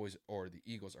Cowboys or the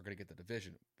Eagles, are going to get the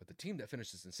division, but the team that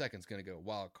finishes in second is going to get a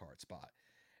wild card spot.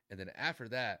 And then after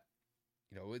that,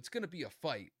 you know, it's going to be a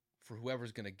fight for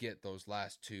whoever's going to get those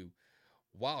last two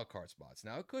wild card spots.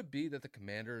 Now, it could be that the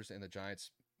Commanders and the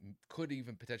Giants could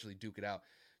even potentially duke it out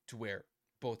to where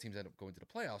both teams end up going to the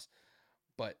playoffs.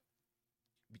 But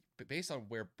based on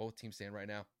where both teams stand right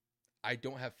now, I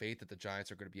don't have faith that the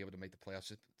Giants are going to be able to make the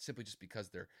playoffs simply just because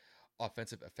their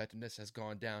offensive effectiveness has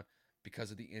gone down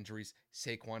because of the injuries.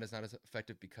 Saquon is not as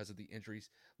effective because of the injuries,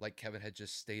 like Kevin had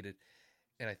just stated.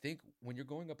 And I think when you're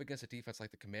going up against a defense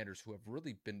like the Commanders, who have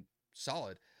really been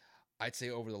solid, I'd say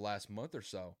over the last month or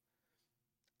so,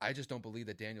 I just don't believe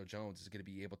that Daniel Jones is going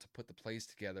to be able to put the plays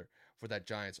together for that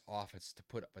Giants offense to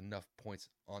put up enough points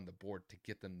on the board to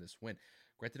get them this win.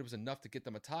 Granted, it was enough to get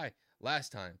them a tie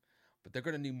last time, but they're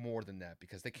going to need more than that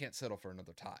because they can't settle for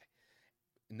another tie.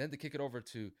 And then to kick it over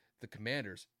to the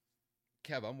Commanders,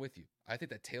 Kev, I'm with you. I think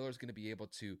that Taylor's going to be able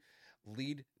to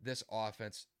lead this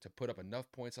offense to put up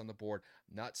enough points on the board.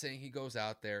 Not saying he goes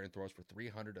out there and throws for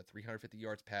 300 to 350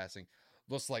 yards passing.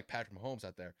 Looks like Patrick Mahomes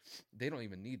out there. They don't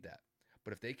even need that.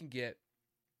 But if they can get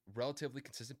relatively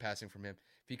consistent passing from him,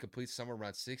 if he completes somewhere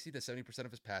around 60 to 70%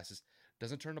 of his passes,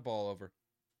 doesn't turn the ball over,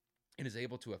 and is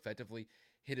able to effectively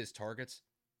hit his targets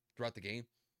throughout the game,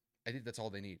 I think that's all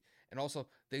they need. And also,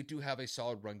 they do have a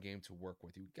solid run game to work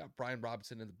with. You got Brian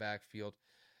Robinson in the backfield.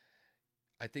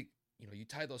 I think, you know, you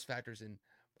tie those factors in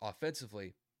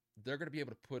offensively, they're going to be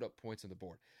able to put up points on the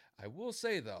board. I will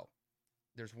say, though,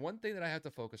 there's one thing that I have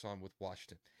to focus on with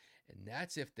Washington, and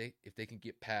that's if they can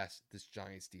get past this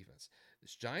Giants defense.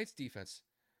 This Giants defense,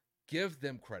 give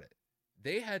them credit.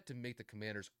 They had to make the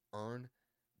Commanders earn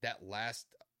that last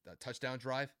touchdown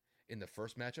drive in the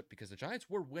first matchup because the Giants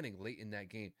were winning late in that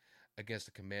game against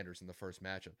the Commanders in the first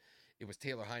matchup. It was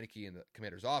Taylor Heineke and the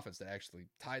Commanders offense that actually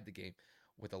tied the game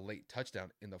with a late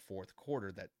touchdown in the fourth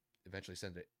quarter that eventually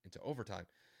sent it into overtime.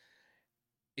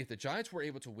 If the Giants were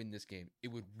able to win this game, it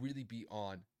would really be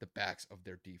on the backs of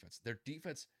their defense. Their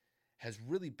defense has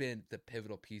really been the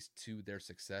pivotal piece to their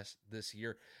success this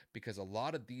year because a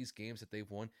lot of these games that they've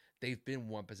won, they've been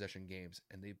one-possession games,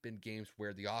 and they've been games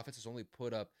where the offense has only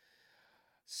put up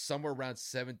somewhere around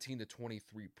 17 to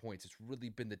 23 points. It's really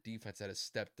been the defense that has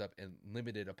stepped up and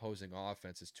limited opposing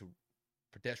offenses to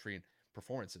pedestrian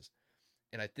performances.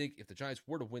 And I think if the Giants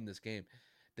were to win this game,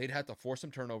 they'd have to force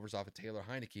some turnovers off of Taylor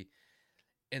Heineke,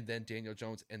 and then Daniel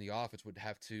Jones and the offense would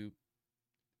have to,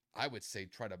 I would say,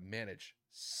 try to manage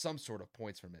some sort of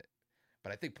points from it.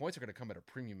 But I think points are going to come at a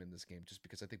premium in this game just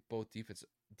because I think both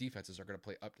defenses are going to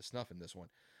play up to snuff in this one.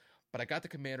 But I got the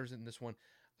Commanders in this one.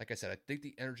 Like I said, I think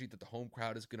the energy that the home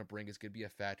crowd is going to bring is going to be a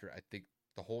factor. I think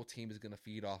the whole team is going to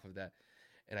feed off of that.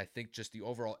 And I think just the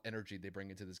overall energy they bring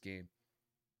into this game,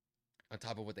 on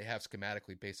top of what they have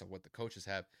schematically based on what the coaches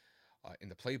have in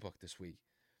the playbook this week,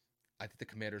 I think the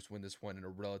Commanders win this one in a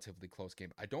relatively close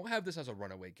game. I don't have this as a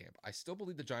runaway game. I still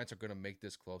believe the Giants are going to make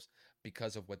this close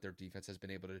because of what their defense has been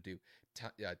able to do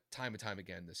time and time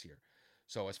again this year.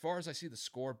 So as far as I see the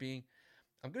score being,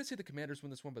 I'm going to say the Commanders win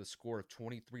this one by the score of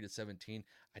 23-17.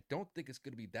 I don't think it's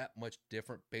going to be that much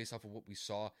different based off of what we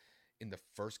saw in the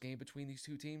first game between these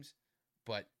two teams.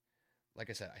 But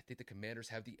like I said, I think the Commanders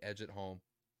have the edge at home,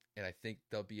 and I think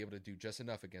they'll be able to do just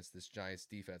enough against this Giants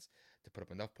defense to put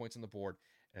up enough points on the board.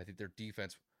 And I think their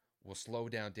defense will slow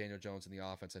down Daniel Jones and the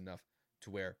offense enough to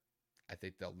where I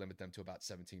think they'll limit them to about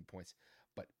 17 points.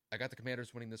 But I got the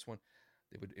Commanders winning this one.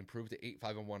 They would improve to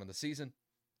 8-5-1 on the season.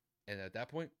 And at that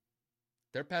point,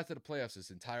 their path to the playoffs is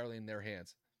entirely in their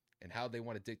hands. And how they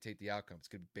want to dictate the outcome is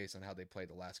going to be based on how they play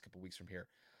the last couple weeks from here.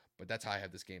 But that's how I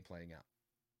have this game playing out.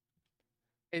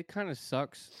 It kind of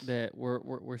sucks that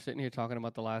we're sitting here talking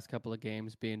about the last couple of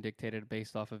games being dictated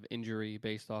based off of injury,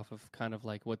 based off of kind of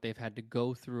like what they've had to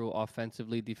go through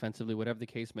offensively, defensively, whatever the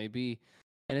case may be.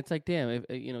 And it's like, damn, if,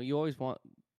 you always want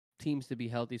teams to be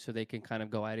healthy so they can kind of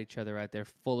go at each other at their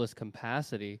fullest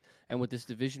capacity. And with this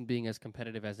division being as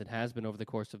competitive as it has been over the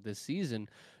course of this season,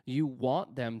 you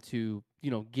want them to,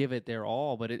 give it their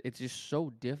all. But it's just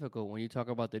so difficult when you talk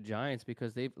about the Giants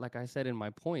because they've, like I said in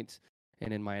my points,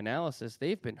 and in my analysis,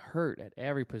 they've been hurt at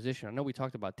every position. I know we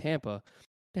talked about Tampa.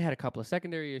 They had a couple of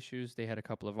secondary issues. They had a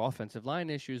couple of offensive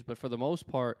line issues. But for the most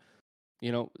part,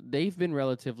 they've been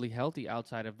relatively healthy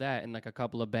outside of that. And like a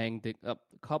couple of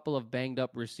banged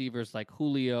up receivers like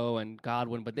Julio and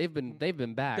Godwin. But they've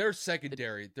been back. Their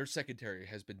secondary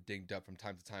has been dinged up from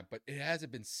time to time. But it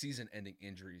hasn't been season-ending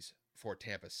injuries for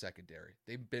Tampa's secondary.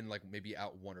 They've been like maybe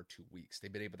out 1 or 2 weeks.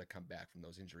 They've been able to come back from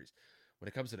those injuries. When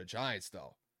it comes to the Giants,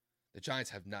 though, the Giants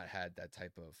have not had that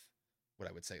type of, what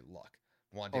I would say, luck.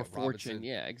 Or fortune,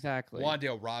 yeah, exactly.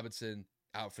 Wan'Dale Robinson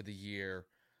out for the year.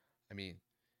 I mean,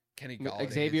 Kenny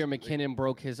Galladay. Xavier McKinnon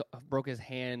broke his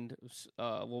hand.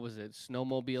 What was it?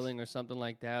 Snowmobiling or something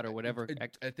like that, or whatever.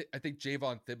 I think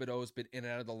Javon Thibodeau has been in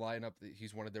and out of the lineup.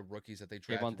 He's one of their rookies that they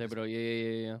drafted. Javon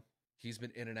Thibodeau, yeah. He's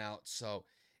been in and out. So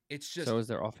it's just. So is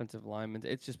their offensive lineman.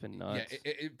 It's just been nuts.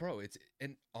 Yeah, bro.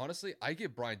 And honestly, I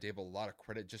give Brian Dable a lot of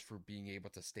credit just for being able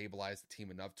to stabilize the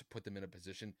team enough to put them in a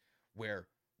position where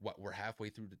we're halfway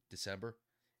through December,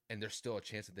 and there's still a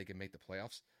chance that they can make the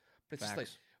playoffs. But it's just like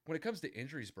when it comes to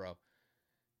injuries, bro.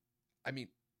 I mean,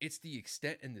 it's the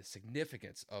extent and the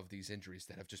significance of these injuries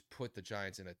that have just put the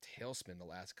Giants in a tailspin the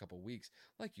last couple of weeks.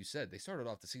 Like you said, they started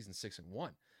off the season 6-1.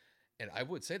 And I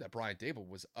would say that Brian Dable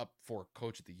was up for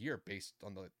Coach of the Year based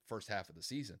on the first half of the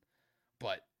season.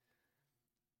 But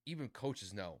even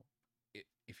coaches know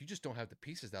if you just don't have the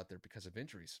pieces out there because of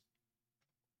injuries,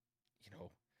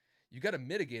 you got to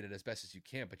mitigate it as best as you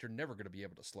can, but you're never going to be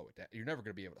able to slow it down. You're never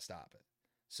going to be able to stop it.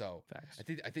 So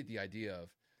I think the idea of,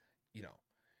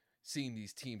 seeing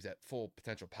these teams at full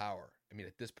potential power, I mean,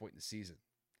 at this point in the season,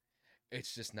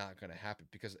 it's just not going to happen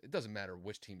because it doesn't matter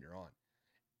which team you're on.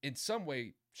 In some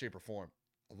way, shape, or form,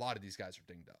 a lot of these guys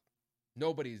are dinged up.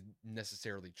 Nobody's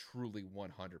necessarily truly 100%.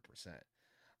 I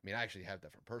mean, I actually have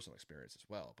that from personal experience as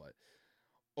well. But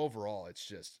overall,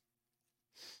 it's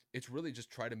really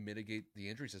just try to mitigate the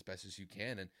injuries as best as you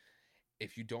can. And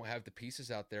if you don't have the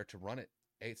pieces out there to run it,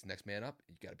 hey, it's next man up.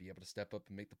 You got to be able to step up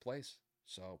and make the plays.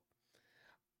 So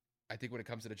I think when it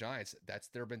comes to the Giants, that's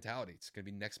their mentality. It's going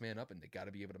to be next man up, and they got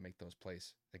to be able to make those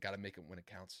plays. They got to make it when it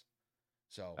counts.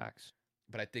 So, Facts.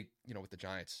 but I think, with the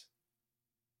Giants,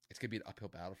 it's going to be an uphill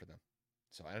battle for them.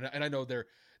 So, and I know they're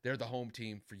the home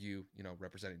team for you,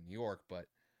 representing New York, but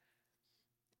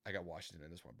I got Washington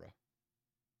in this one, bro.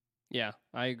 Yeah,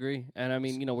 I agree. And I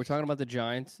mean, we're talking about the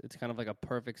Giants. It's kind of like a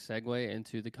perfect segue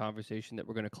into the conversation that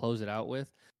we're going to close it out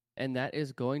with. And that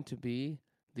is going to be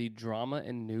the drama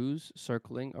and news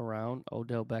circling around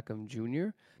Odell Beckham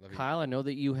Jr. Kyle, I know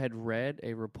that you had read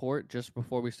a report just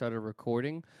before we started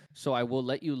recording, so I will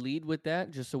let you lead with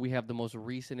that just so we have the most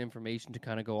recent information to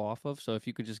kind of go off of. So if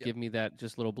you could just give me that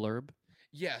just little blurb.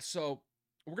 Yeah, so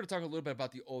we're going to talk a little bit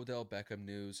about the Odell Beckham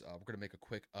news. We're going to make a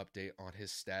quick update on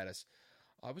his status.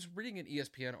 I was reading an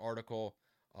ESPN article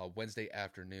Wednesday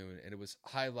afternoon, and it was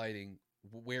highlighting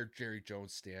where Jerry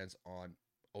Jones stands on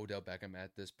Odell Beckham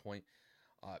at this point.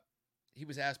 He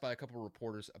was asked by a couple of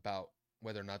reporters about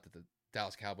whether or not that the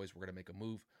Dallas Cowboys were going to make a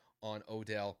move on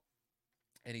Odell,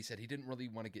 and he said he didn't really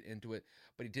want to get into it,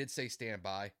 but he did say stand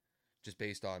by, just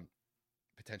based on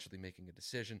potentially making a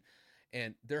decision.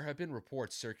 And there have been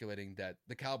reports circulating that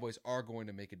the Cowboys are going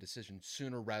to make a decision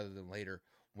sooner rather than later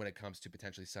when it comes to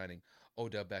potentially signing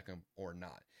Odell Beckham or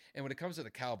not. And when it comes to the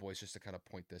Cowboys, just to kind of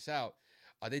point this out,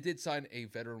 they did sign a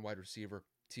veteran wide receiver,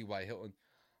 T.Y. Hilton.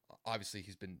 Obviously,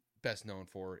 he's been best known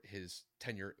for his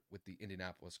tenure with the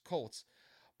Indianapolis Colts,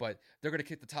 but they're going to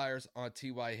kick the tires on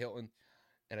T.Y. Hilton.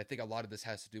 And I think a lot of this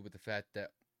has to do with the fact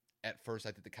that at first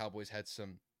I think the Cowboys had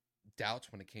some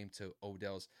doubts when it came to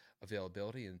Odell's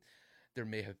availability, and there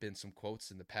may have been some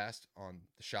quotes in the past on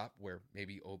the shop where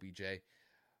maybe OBJ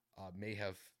may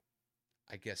have,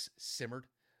 I guess, simmered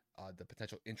the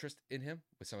potential interest in him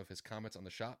with some of his comments on the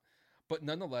shop. But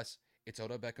nonetheless, it's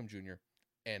Odell Beckham Jr.,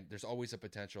 and there's always a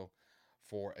potential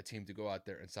for a team to go out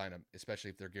there and sign him, especially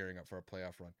if they're gearing up for a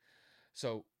playoff run.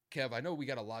 So, Kev, I know we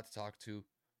got a lot to talk to.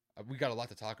 We got a lot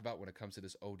to talk about when it comes to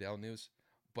this Odell news,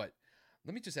 but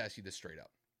let me just ask you this straight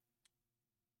up.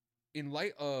 In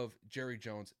light of Jerry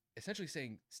Jones essentially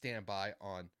saying stand by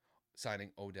on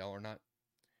signing Odell or not,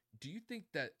 do you think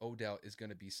that Odell is going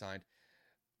to be signed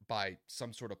by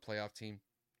some sort of playoff team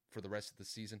for the rest of the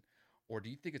season? Or do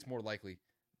you think it's more likely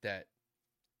that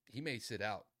he may sit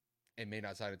out and may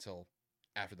not sign until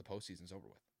after the postseason's over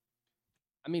with?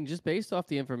 I mean, just based off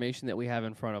the information that we have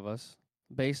in front of us,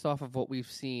 based off of what we've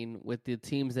seen with the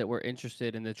teams that were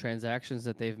interested in the transactions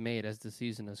that they've made as the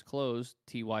season has closed,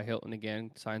 T.Y. Hilton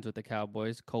again signs with the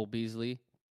Cowboys, Cole Beasley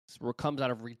comes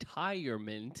out of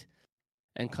retirement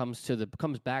and comes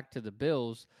back to the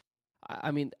Bills.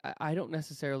 I mean, I don't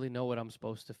necessarily know what I'm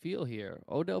supposed to feel here.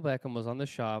 Odell Beckham was on the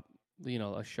shop,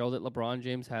 a show that LeBron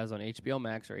James has on HBO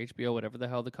Max or HBO, whatever the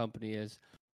hell the company is.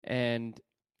 And,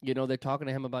 they're talking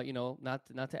to him about,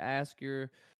 not to ask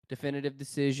your definitive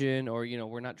decision or,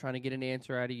 we're not trying to get an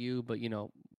answer out of you, but,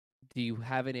 do you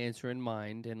have an answer in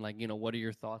mind? And what are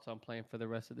your thoughts on playing for the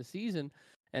rest of the season?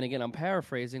 And again, I'm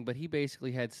paraphrasing, but he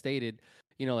basically had stated,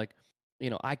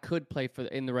 I could play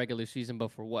in the regular season,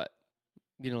 but for what?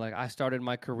 I started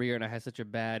my career and I had such a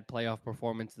bad playoff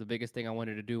performance. The biggest thing I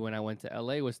wanted to do when I went to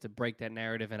LA was to break that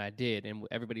narrative, and I did. And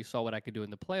everybody saw what I could do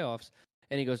in the playoffs.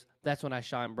 And he goes, that's when I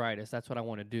shine brightest. That's what I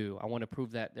want to do. I want to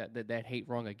prove that hate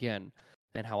wrong again.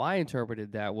 And how I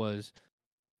interpreted that was,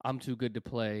 I'm too good to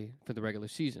play for the regular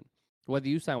season. Whether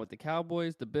you sign with the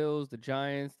Cowboys, the Bills, the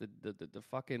Giants,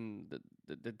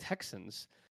 the Texans,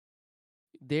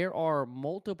 there are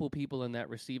multiple people in that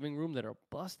receiving room that are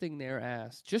busting their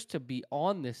ass just to be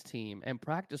on this team, and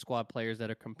practice squad players that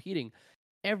are competing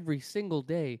every single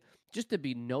day just to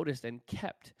be noticed and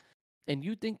kept. And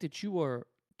you think that you are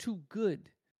too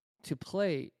good to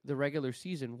play the regular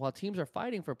season while teams are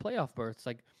fighting for playoff berths.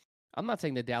 Like, I'm not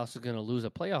saying that Dallas is going to lose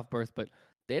a playoff berth, but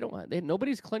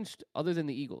nobody's clinched other than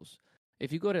the Eagles.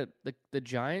 If you go to the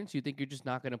Giants, you think you're just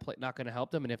not going to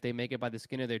help them, and if they make it by the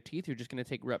skin of their teeth, you're just going to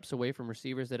take reps away from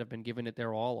receivers that have been giving it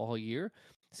their all year.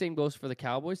 Same goes for the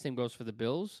Cowboys. Same goes for the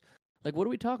Bills. Like, what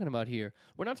are we talking about here?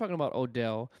 We're not talking about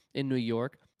Odell in New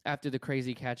York after the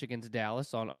crazy catch against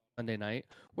Dallas on Monday night.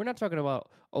 We're not talking about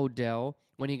Odell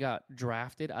when he got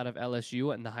drafted out of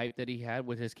LSU and the hype that he had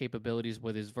with his capabilities,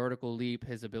 with his vertical leap,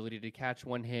 his ability to catch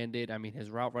one-handed. I mean, his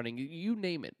route running, you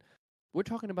name it. We're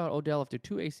talking about Odell after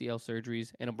 2 ACL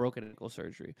surgeries and a broken ankle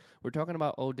surgery. We're talking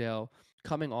about Odell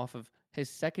coming off of his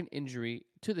second injury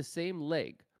to the same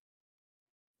leg.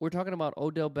 We're talking about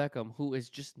Odell Beckham, who is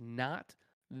just not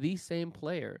the same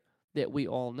player that we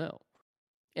all know.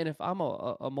 And if I'm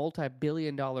a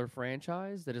multi-billion-dollar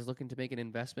franchise that is looking to make an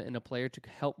investment in a player to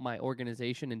help my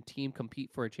organization and team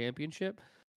compete for a championship,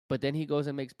 but then he goes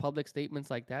and makes public statements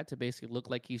like that to basically look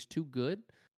like he's too good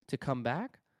to come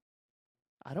back,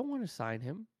 I don't want to sign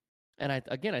him. And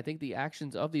I think the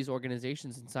actions of these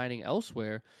organizations in signing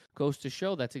elsewhere goes to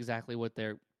show that's exactly what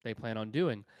they plan on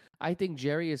doing. I think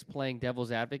Jerry is playing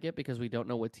devil's advocate because we don't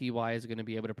know what Ty is going to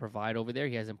be able to provide over there.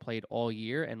 He hasn't played all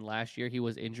year, and last year he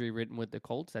was injury ridden with the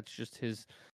Colts. That's just his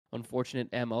unfortunate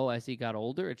MO as he got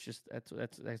older. It's just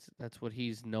that's what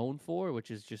he's known for,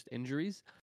 which is just injuries.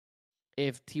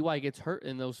 If Ty gets hurt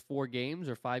in those 4 games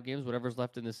or 5 games, whatever's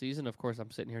left in the season, of course,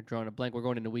 I'm sitting here drawing a blank. We're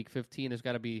going into week 15. There's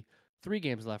got to be 3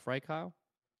 games left, right, Kyle?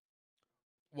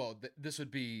 Well,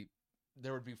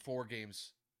 there would be 4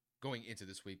 games going into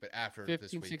this week, but after 15,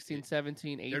 this week, 16,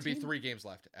 17, 18? There'd be 3 games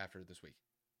left after this week.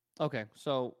 Okay,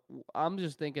 so I'm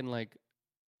just thinking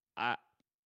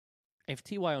if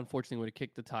Ty unfortunately would have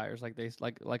kicked the tires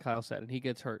like Kyle said, and he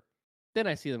gets hurt, then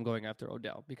I see them going after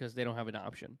Odell because they don't have an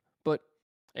option. But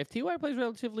if Ty plays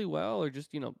relatively well or just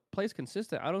plays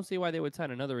consistent, I don't see why they would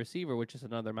sign another receiver, which is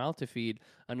another mouth to feed,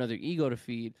 another ego to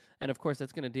feed, and of course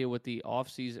that's going to deal with the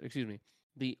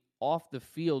the off the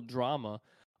field drama.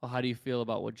 Well, how do you feel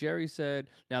about what Jerry said?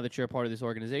 Now that you're a part of this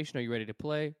organization, are you ready to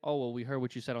play? Oh, well, we heard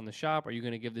what you said on the shop. Are you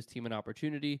going to give this team an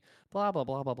opportunity? Blah, blah,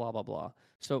 blah, blah, blah, blah, blah.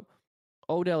 So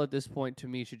Odell at this point, to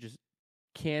me, should just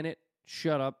can it,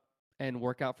 shut up, and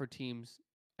work out for teams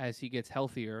as he gets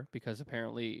healthier, because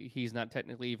apparently he's not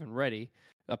technically even ready,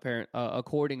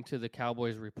 according to the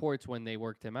Cowboys reports when they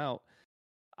worked him out.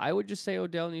 I would just say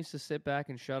Odell needs to sit back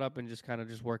and shut up and just kind of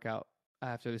just work out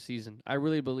after the season. I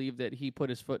really believe that he put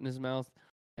his foot in his mouth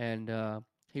and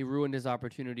he ruined his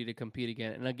opportunity to compete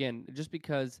again. And again, just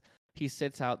because he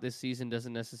sits out this season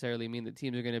doesn't necessarily mean that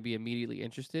teams are going to be immediately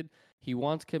interested. He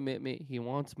wants commitment. He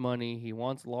wants money. He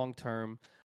wants long-term.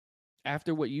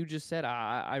 After what you just said,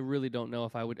 I really don't know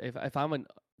if I would, if I'm a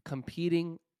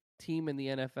competing team in the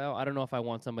NFL, I don't know if I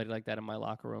want somebody like that in my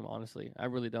locker room, honestly. I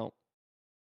really don't.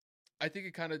 I think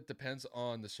it kind of depends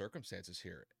on the circumstances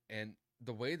here. And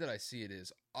the way that I see it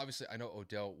is, obviously, I know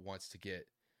Odell wants to get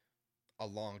a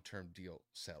long-term deal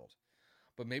settled.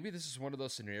 But maybe this is one of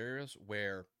those scenarios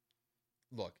where,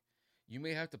 look, you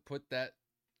may have to put that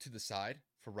to the side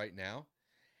for right now,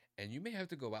 and you may have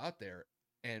to go out there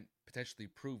and potentially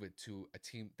prove it to a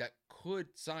team that could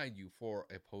sign you for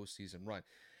a postseason run.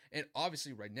 And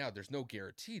obviously right now, there's no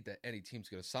guarantee that any team's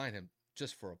going to sign him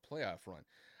just for a playoff run.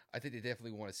 I think they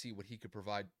definitely want to see what he could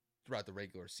provide throughout the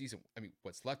regular season. I mean,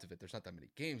 what's left of it, there's not that many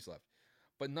games left.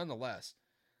 But nonetheless,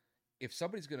 if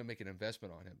somebody's going to make an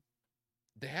investment on him,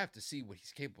 they have to see what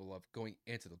he's capable of going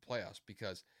into the playoffs.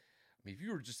 Because, I mean, if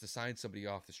you were just to sign somebody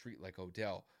off the street like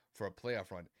Odell for a playoff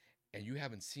run and you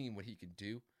haven't seen what he can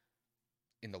do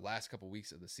in the last couple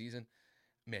weeks of the season,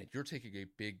 man, you're taking a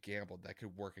big gamble that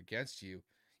could work against you,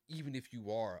 even if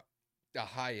you are a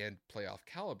high-end playoff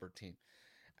caliber team.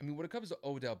 I mean, when it comes to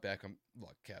Odell Beckham,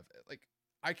 look, Kev,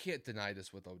 I can't deny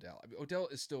this with Odell. I mean, Odell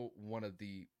is still one of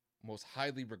the most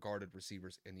highly regarded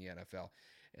receivers in the NFL.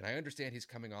 And I understand he's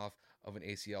coming off of an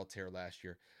ACL tear last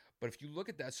year. But if you look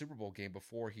at that Super Bowl game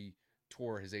before he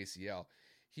tore his ACL,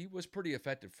 he was pretty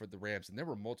effective for the Rams. And there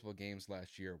were multiple games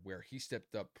last year where he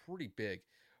stepped up pretty big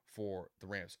for the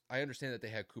Rams. I understand that they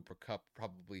had Cooper Kupp,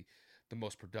 probably the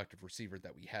most productive receiver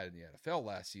that we had in the NFL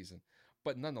last season.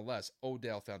 But nonetheless,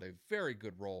 Odell found a very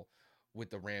good role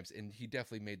with the Rams, and he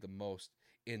definitely made the most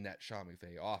in that Sean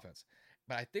McVay offense.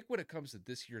 But I think when it comes to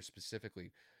this year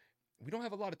specifically, we don't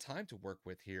have a lot of time to work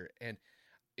with here. And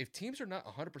if teams are not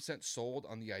 100% sold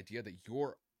on the idea that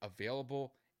you're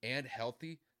available and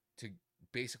healthy to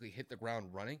basically hit the ground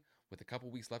running with a couple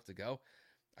weeks left to go,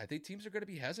 I think teams are going to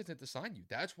be hesitant to sign you.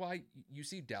 That's why you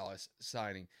see Dallas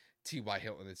signing T.Y.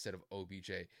 Hilton instead of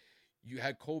OBJ. You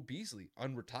had Cole Beasley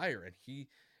unretire, and he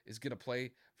is going to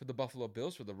play for the Buffalo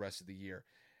Bills for the rest of the year.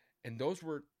 And those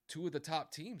were two of the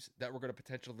top teams that were going to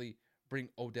potentially bring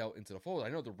Odell into the fold. I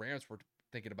know the Rams were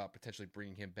thinking about potentially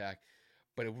bringing him back,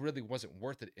 but it really wasn't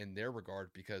worth it in their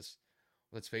regard because,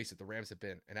 let's face it, the Rams have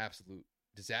been an absolute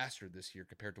disaster this year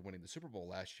compared to winning the Super Bowl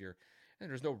last year. And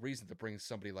there's no reason to bring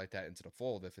somebody like that into the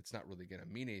fold if it's not really going to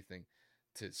mean anything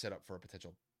to set up for a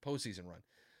potential postseason run.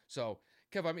 So,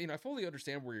 Kev, I mean, I fully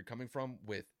understand where you're coming from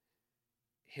with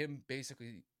him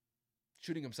basically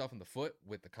shooting himself in the foot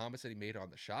with the comments that he made on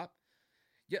the shop.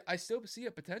 Yet I still see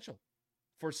a potential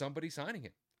for somebody signing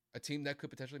him, a team that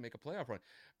could potentially make a playoff run.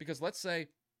 Because let's say,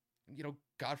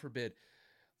 God forbid,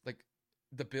 like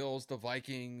the Bills, the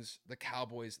Vikings, the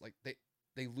Cowboys, like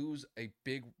they lose a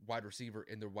big wide receiver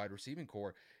in their wide receiving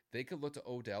core, they could look to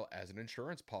Odell as an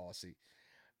insurance policy.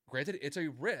 Granted, it's a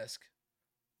risk,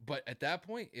 but at that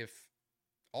point, if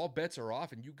all bets are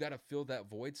off and you got to fill that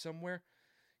void somewhere,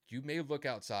 you may look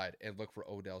outside and look for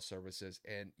Odell services,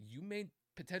 and you may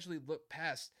potentially look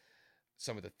past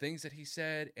some of the things that he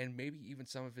said, and maybe even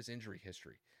some of his injury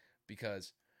history.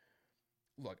 Because,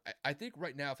 look, I think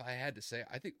right now, if I had to say,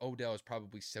 I think Odell is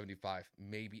probably 75,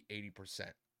 maybe 80%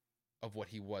 of what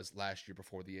he was last year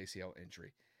before the ACL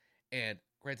injury. And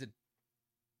granted,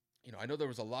 I know there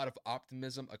was a lot of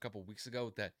optimism a couple weeks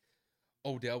ago that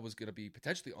Odell was going to be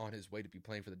potentially on his way to be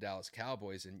playing for the Dallas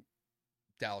Cowboys, and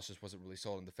Dallas just wasn't really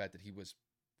sold on the fact that he was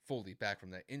fully back from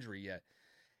that injury yet.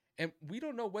 And we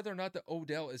don't know whether or not that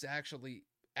Odell is actually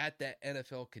at that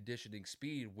NFL conditioning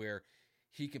speed where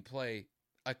he can play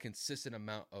a consistent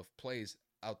amount of plays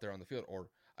out there on the field, or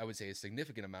I would say a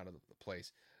significant amount of the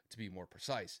plays, to be more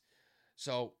precise.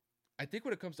 So I think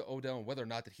when it comes to Odell and whether or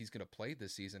not that he's going to play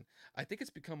this season, I think it's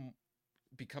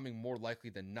becoming more likely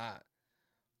than not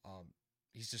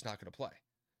he's just not going to play.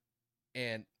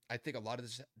 And I think a lot of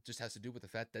this just has to do with the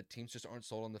fact that teams just aren't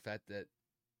sold on the fact that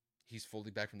he's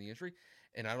fully back from the injury.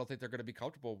 And I don't think they're going to be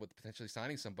comfortable with potentially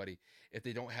signing somebody if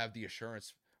they don't have the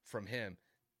assurance from him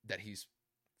that he's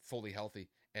fully healthy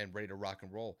and ready to rock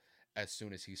and roll as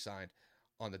soon as he's signed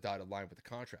on the dotted line with the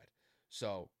contract.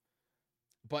 So,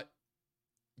 but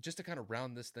just to kind of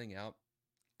round this thing out,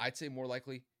 I'd say more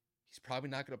likely he's probably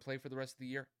not going to play for the rest of the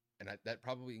year, and that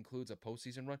probably includes a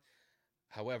postseason run.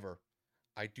 However,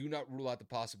 I do not rule out the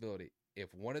possibility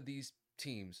if one of these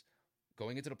teams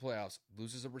going into the playoffs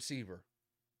loses a receiver,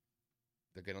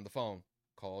 they'll get on the phone,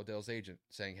 call Odell's agent,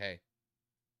 saying, hey,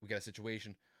 we got a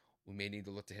situation. We may need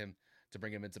to look to him to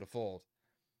bring him into the fold.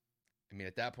 I mean,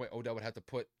 at that point, Odell would have to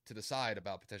put to the side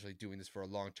about potentially doing this for a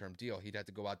long-term deal. He'd have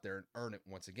to go out there and earn it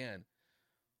once again.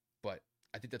 But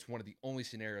I think that's one of the only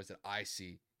scenarios that I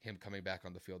see him coming back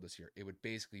on the field this year. It would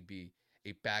basically be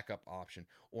a backup option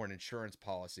or an insurance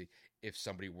policy if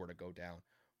somebody were to go down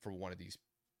for one of these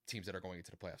teams that are going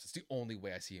into the playoffs. It's the only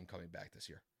way I see him coming back this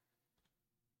year.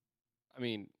 I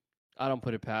mean, I don't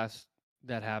put it past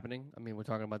that happening. I mean, we're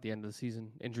talking about the end of the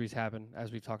season. Injuries happen,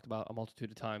 as we've talked about a multitude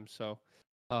of times. So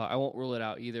I won't rule it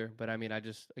out either. But I mean,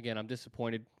 I'm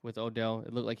disappointed with Odell.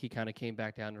 It looked like he kind of came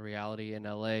back down to reality in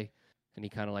LA, and he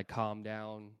kind of like calmed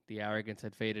down. The arrogance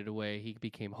had faded away. He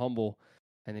became humble.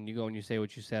 And then you go and you say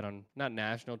what you said on not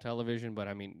national television, but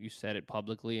I mean, you said it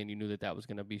publicly and you knew that was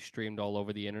going to be streamed all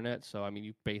over the internet. So, I mean,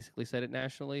 you basically said it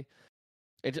nationally.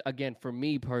 Again, for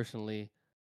me personally,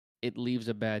 it leaves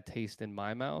a bad taste in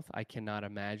my mouth. I cannot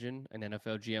imagine an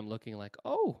NFL GM looking like,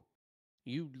 oh,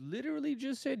 you literally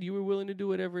just said you were willing to do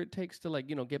whatever it takes to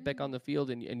get back on the field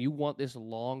and you want this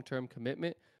long-term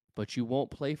commitment, but you won't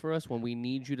play for us when we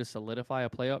need you to solidify a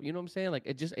playoff. You know what I'm saying? Like,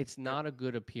 it's not a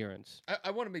good appearance.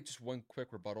 I want to make just one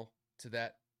quick rebuttal to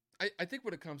that. I think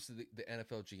when it comes to the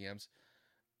NFL GMs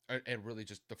and really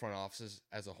just the front offices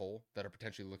as a whole that are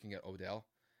potentially looking at Odell,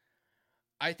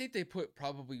 I think they put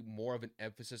probably more of an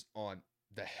emphasis on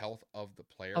the health of the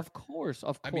player. Of course.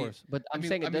 But I'm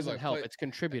saying it doesn't help. It's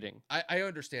contributing. I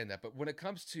understand that. But when it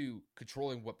comes to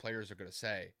controlling what players are going to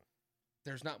say,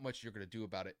 there's not much you're going to do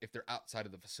about it if they're outside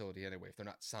of the facility anyway, if they're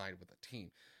not signed with a team.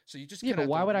 So you just but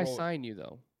why would I sign you,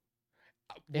 though?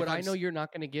 If I know you're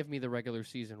not going to give me the regular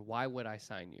season, why would I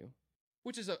sign you?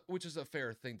 Which is a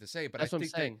fair thing to say. But That's what I'm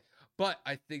saying. But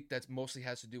I think that mostly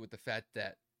has to do with the fact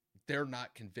that they're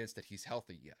not convinced that he's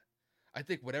healthy yet. I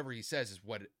think whatever he says is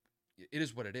what it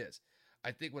is what it is.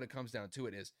 I think when it comes down to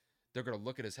it is they're going to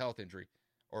look at his health injury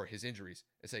or his injuries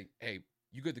and say, hey,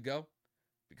 you good to go?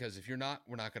 Because if you're not,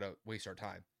 we're not going to waste our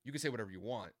time. You can say whatever you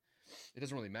want. It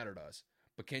doesn't really matter to us.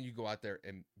 But can you go out there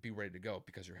and be ready to go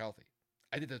because you're healthy?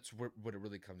 I think that's what it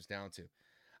really comes down to. True.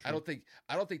 I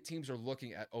don't think teams are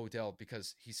looking at Odell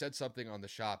because he said something on the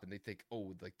shop and they think,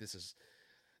 oh, like this is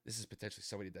potentially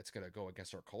somebody that's going to go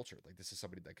against our culture. Like this is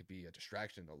somebody that could be a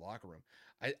distraction in the locker room.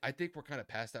 I think we're kind of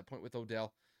past that point with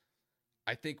Odell.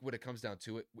 I think when it comes down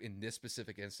to it, in this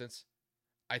specific instance,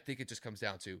 I think it just comes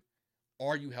down to,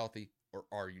 are you healthy or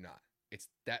are you not? It's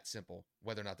that simple,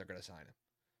 whether or not they're going to sign him.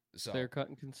 So clear cut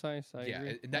and concise. I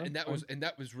agree. And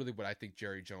that was really what I think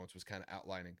Jerry Jones was kind of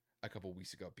outlining a couple of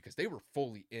weeks ago, because they were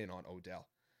fully in on Odell,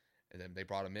 and then they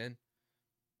brought him in,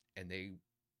 and they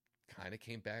kind of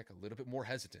came back a little bit more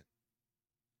hesitant.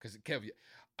 Because Kev,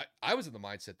 I was in the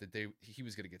mindset that he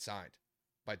was going to get signed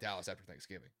by Dallas after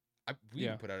Thanksgiving. We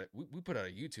put out a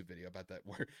YouTube video about that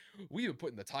where we even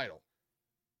put in the title,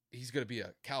 he's going to be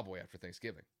a Cowboy after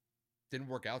Thanksgiving. Didn't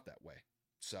work out that way.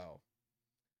 So,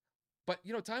 but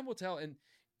time will tell. And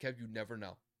Kev, you never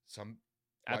know. Some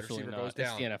wide receiver goes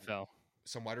down. It's the NFL.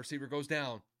 Some wide receiver goes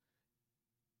down.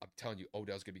 I'm telling you,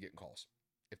 Odell's going to be getting calls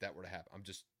if that were to happen.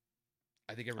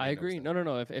 I think everybody I agree. knows that.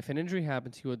 No. If an injury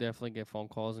happens, he will definitely get phone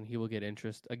calls and he will get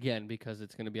interest again, because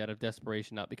it's going to be out of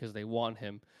desperation, not because they want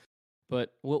him.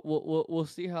 But we'll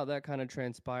see how that kind of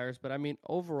transpires. But I mean,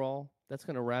 overall, that's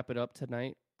going to wrap it up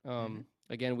tonight.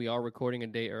 Again, we are recording a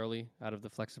day early out of the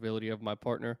flexibility of my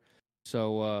partner.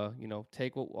 So,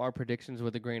 take our predictions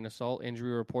with a grain of salt.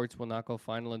 Injury reports will not go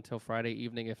final until Friday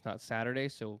evening, if not Saturday.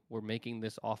 So we're making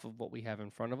this off of what we have in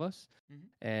front of us.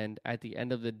 And at the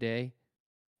end of the day,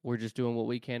 we're just doing what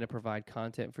we can to provide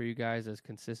content for you guys as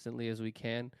consistently as we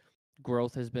can.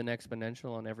 Growth has been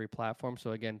exponential on every platform.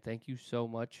 So again, thank you so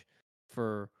much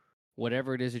for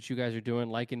whatever it is that you guys are doing,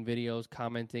 liking videos,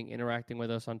 commenting, interacting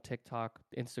with us on TikTok,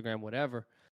 Instagram, whatever.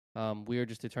 We are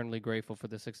just eternally grateful for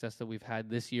the success that we've had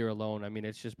this year alone. I mean,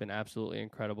 it's just been absolutely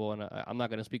incredible. And I'm not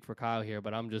going to speak for Kyle here,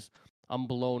 but I'm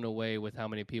blown away with how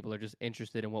many people are just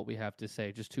interested in what we have to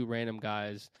say. Just two random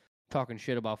guys talking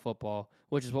shit about football,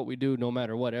 which is what we do no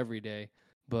matter what every day.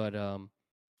 But,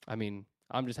 I mean,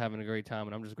 I'm just having a great time,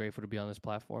 and I'm just grateful to be on this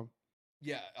platform.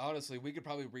 Yeah, honestly, we could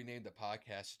probably rename the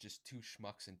podcast just Two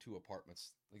Schmucks in Two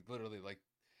Apartments. Like, literally, like,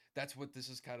 that's what this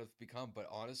has kind of become. But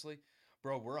honestly,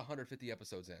 bro, we're 150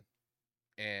 episodes in.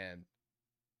 And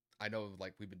I know,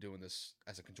 like, we've been doing this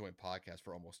as a conjoined podcast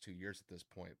for almost 2 years at this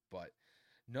point. But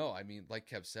no, I mean, like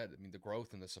Kev said, I mean, the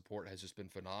growth and the support has just been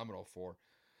phenomenal for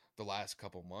the last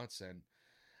couple months. And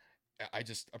I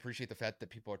just appreciate the fact that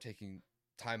people are taking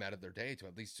time out of their day to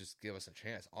at least just give us a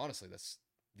chance. Honestly, that's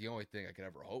the only thing I could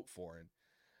ever hope for. And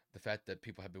the fact that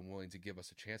people have been willing to give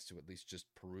us a chance to at least just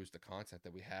peruse the content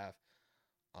that we have,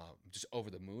 just over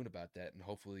the moon about that. And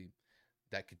hopefully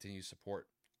that continues support,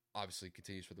 obviously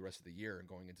continues for the rest of the year and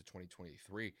going into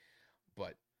 2023.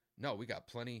 But no, we got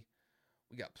plenty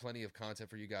of content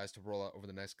for you guys to roll out over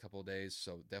the next couple of days.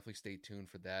 So definitely stay tuned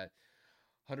for that.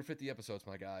 150 episodes,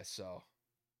 my guys. So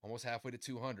almost halfway to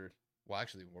 200. Well,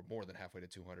 actually, we're more than halfway to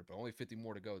 200, but only 50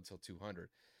 more to go until 200.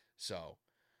 So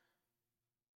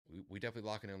we definitely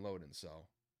locking and loading. So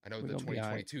I know the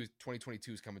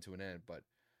 2022 is coming to an end, but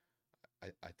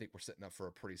I think we're setting up for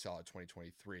a pretty solid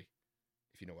 2023,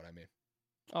 if you know what I mean.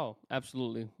 Oh,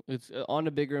 absolutely. It's on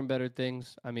to bigger and better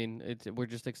things. I mean, we're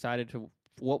just excited to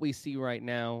what we see right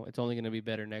now. It's only going to be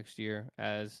better next year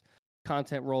as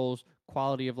content rolls,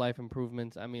 quality of life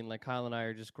improvements. I mean, like Kyle and I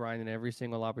are just grinding every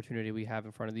single opportunity we have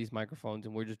in front of these microphones,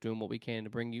 and we're just doing what we can to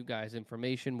bring you guys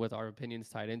information with our opinions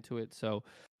tied into it. So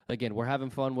again, we're having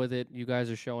fun with it. You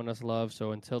guys are showing us love.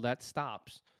 So until that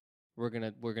stops, we're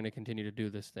gonna continue to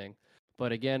do this thing.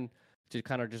 But again, to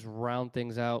kind of just round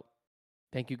things out,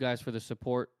 thank you guys for the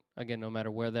support. Again, no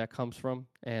matter where that comes from,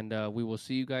 and we will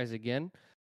see you guys again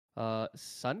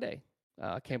Sunday.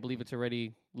 I can't believe it's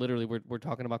already, literally, we're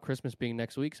talking about Christmas being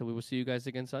next week, so we will see you guys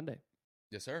again Sunday.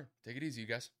 Yes, sir. Take it easy, you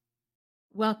guys.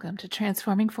 Welcome to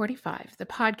Transforming 45, the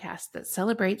podcast that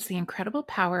celebrates the incredible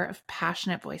power of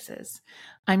passionate voices.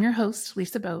 I'm your host,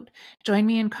 Lisa Boat. Join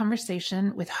me in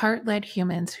conversation with heart-led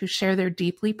humans who share their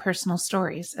deeply personal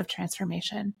stories of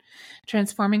transformation.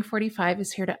 Transforming 45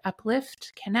 is here to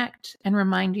uplift, connect, and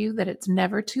remind you that it's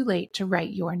never too late to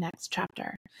write your next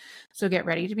chapter. So get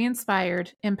ready to be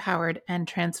inspired, empowered, and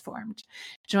transformed.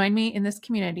 Join me in this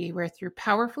community where through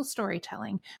powerful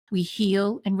storytelling, we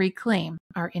heal and reclaim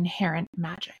our inherent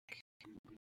magic.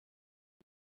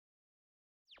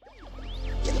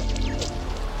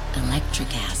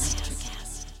 Electricast.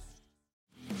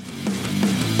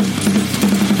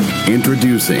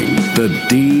 Introducing the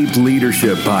Deep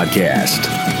Leadership Podcast.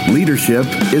 Leadership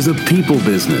is a people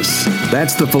business.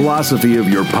 That's the philosophy of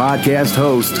your podcast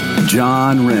host,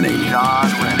 John Rennie.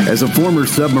 As a former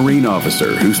submarine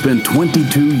officer who spent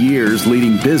 22 years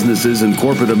leading businesses in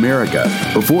corporate America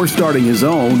before starting his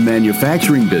own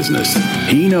manufacturing business,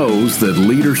 he knows that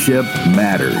leadership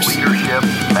matters.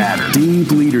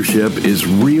 Deep Leadership is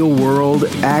real-world,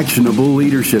 actionable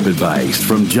leadership advice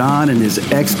from John and his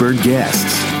expert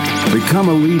guests. Become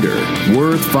a leader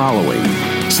worth following.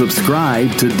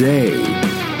 Subscribe today.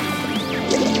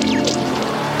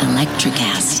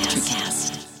 Electricast.